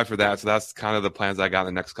I'm excited for that. So that's kind of the plans I got in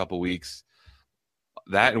the next couple weeks.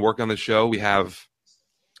 That and work on the show. We have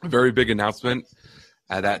a very big announcement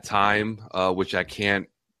at that time, which I can't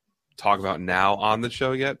talk about now on the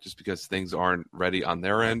show yet, just because things aren't ready on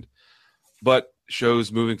their end. But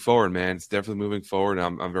show's moving forward, man. It's definitely moving forward.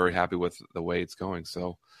 And I'm very happy with the way it's going.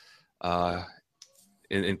 So,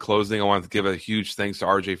 in closing, I wanted to give a huge thanks to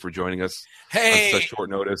RJ for joining us on such short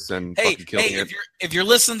notice and fucking killing it. If you're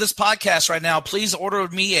listening to this podcast right now, please order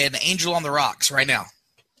me an Angel on the Rocks right now.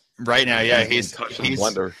 Right now, yeah, he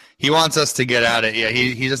wants us to get at it. Yeah,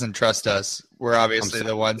 he doesn't trust us. We're obviously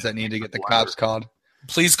the ones that need to get the cops called.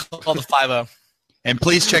 Please call the 50. And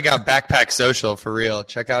please check out Backpack Social for real.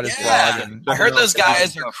 Check out his blog. And I heard those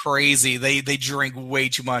guys are crazy. They drink way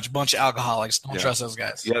too much. Bunch of alcoholics. Don't trust those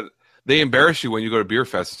guys. Yeah, they embarrass you when you go to Beer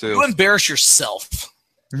Fest too. You embarrass yourself.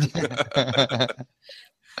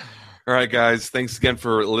 All right, guys. Thanks again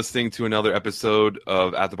for listening to another episode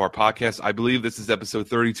of At the Bar Podcast. I believe this is episode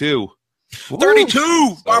 32.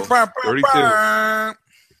 32! So, 32.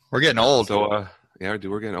 We're getting old. So, yeah, dude,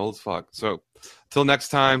 we're getting old as fuck. So, till next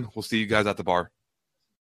time, we'll see you guys at the bar.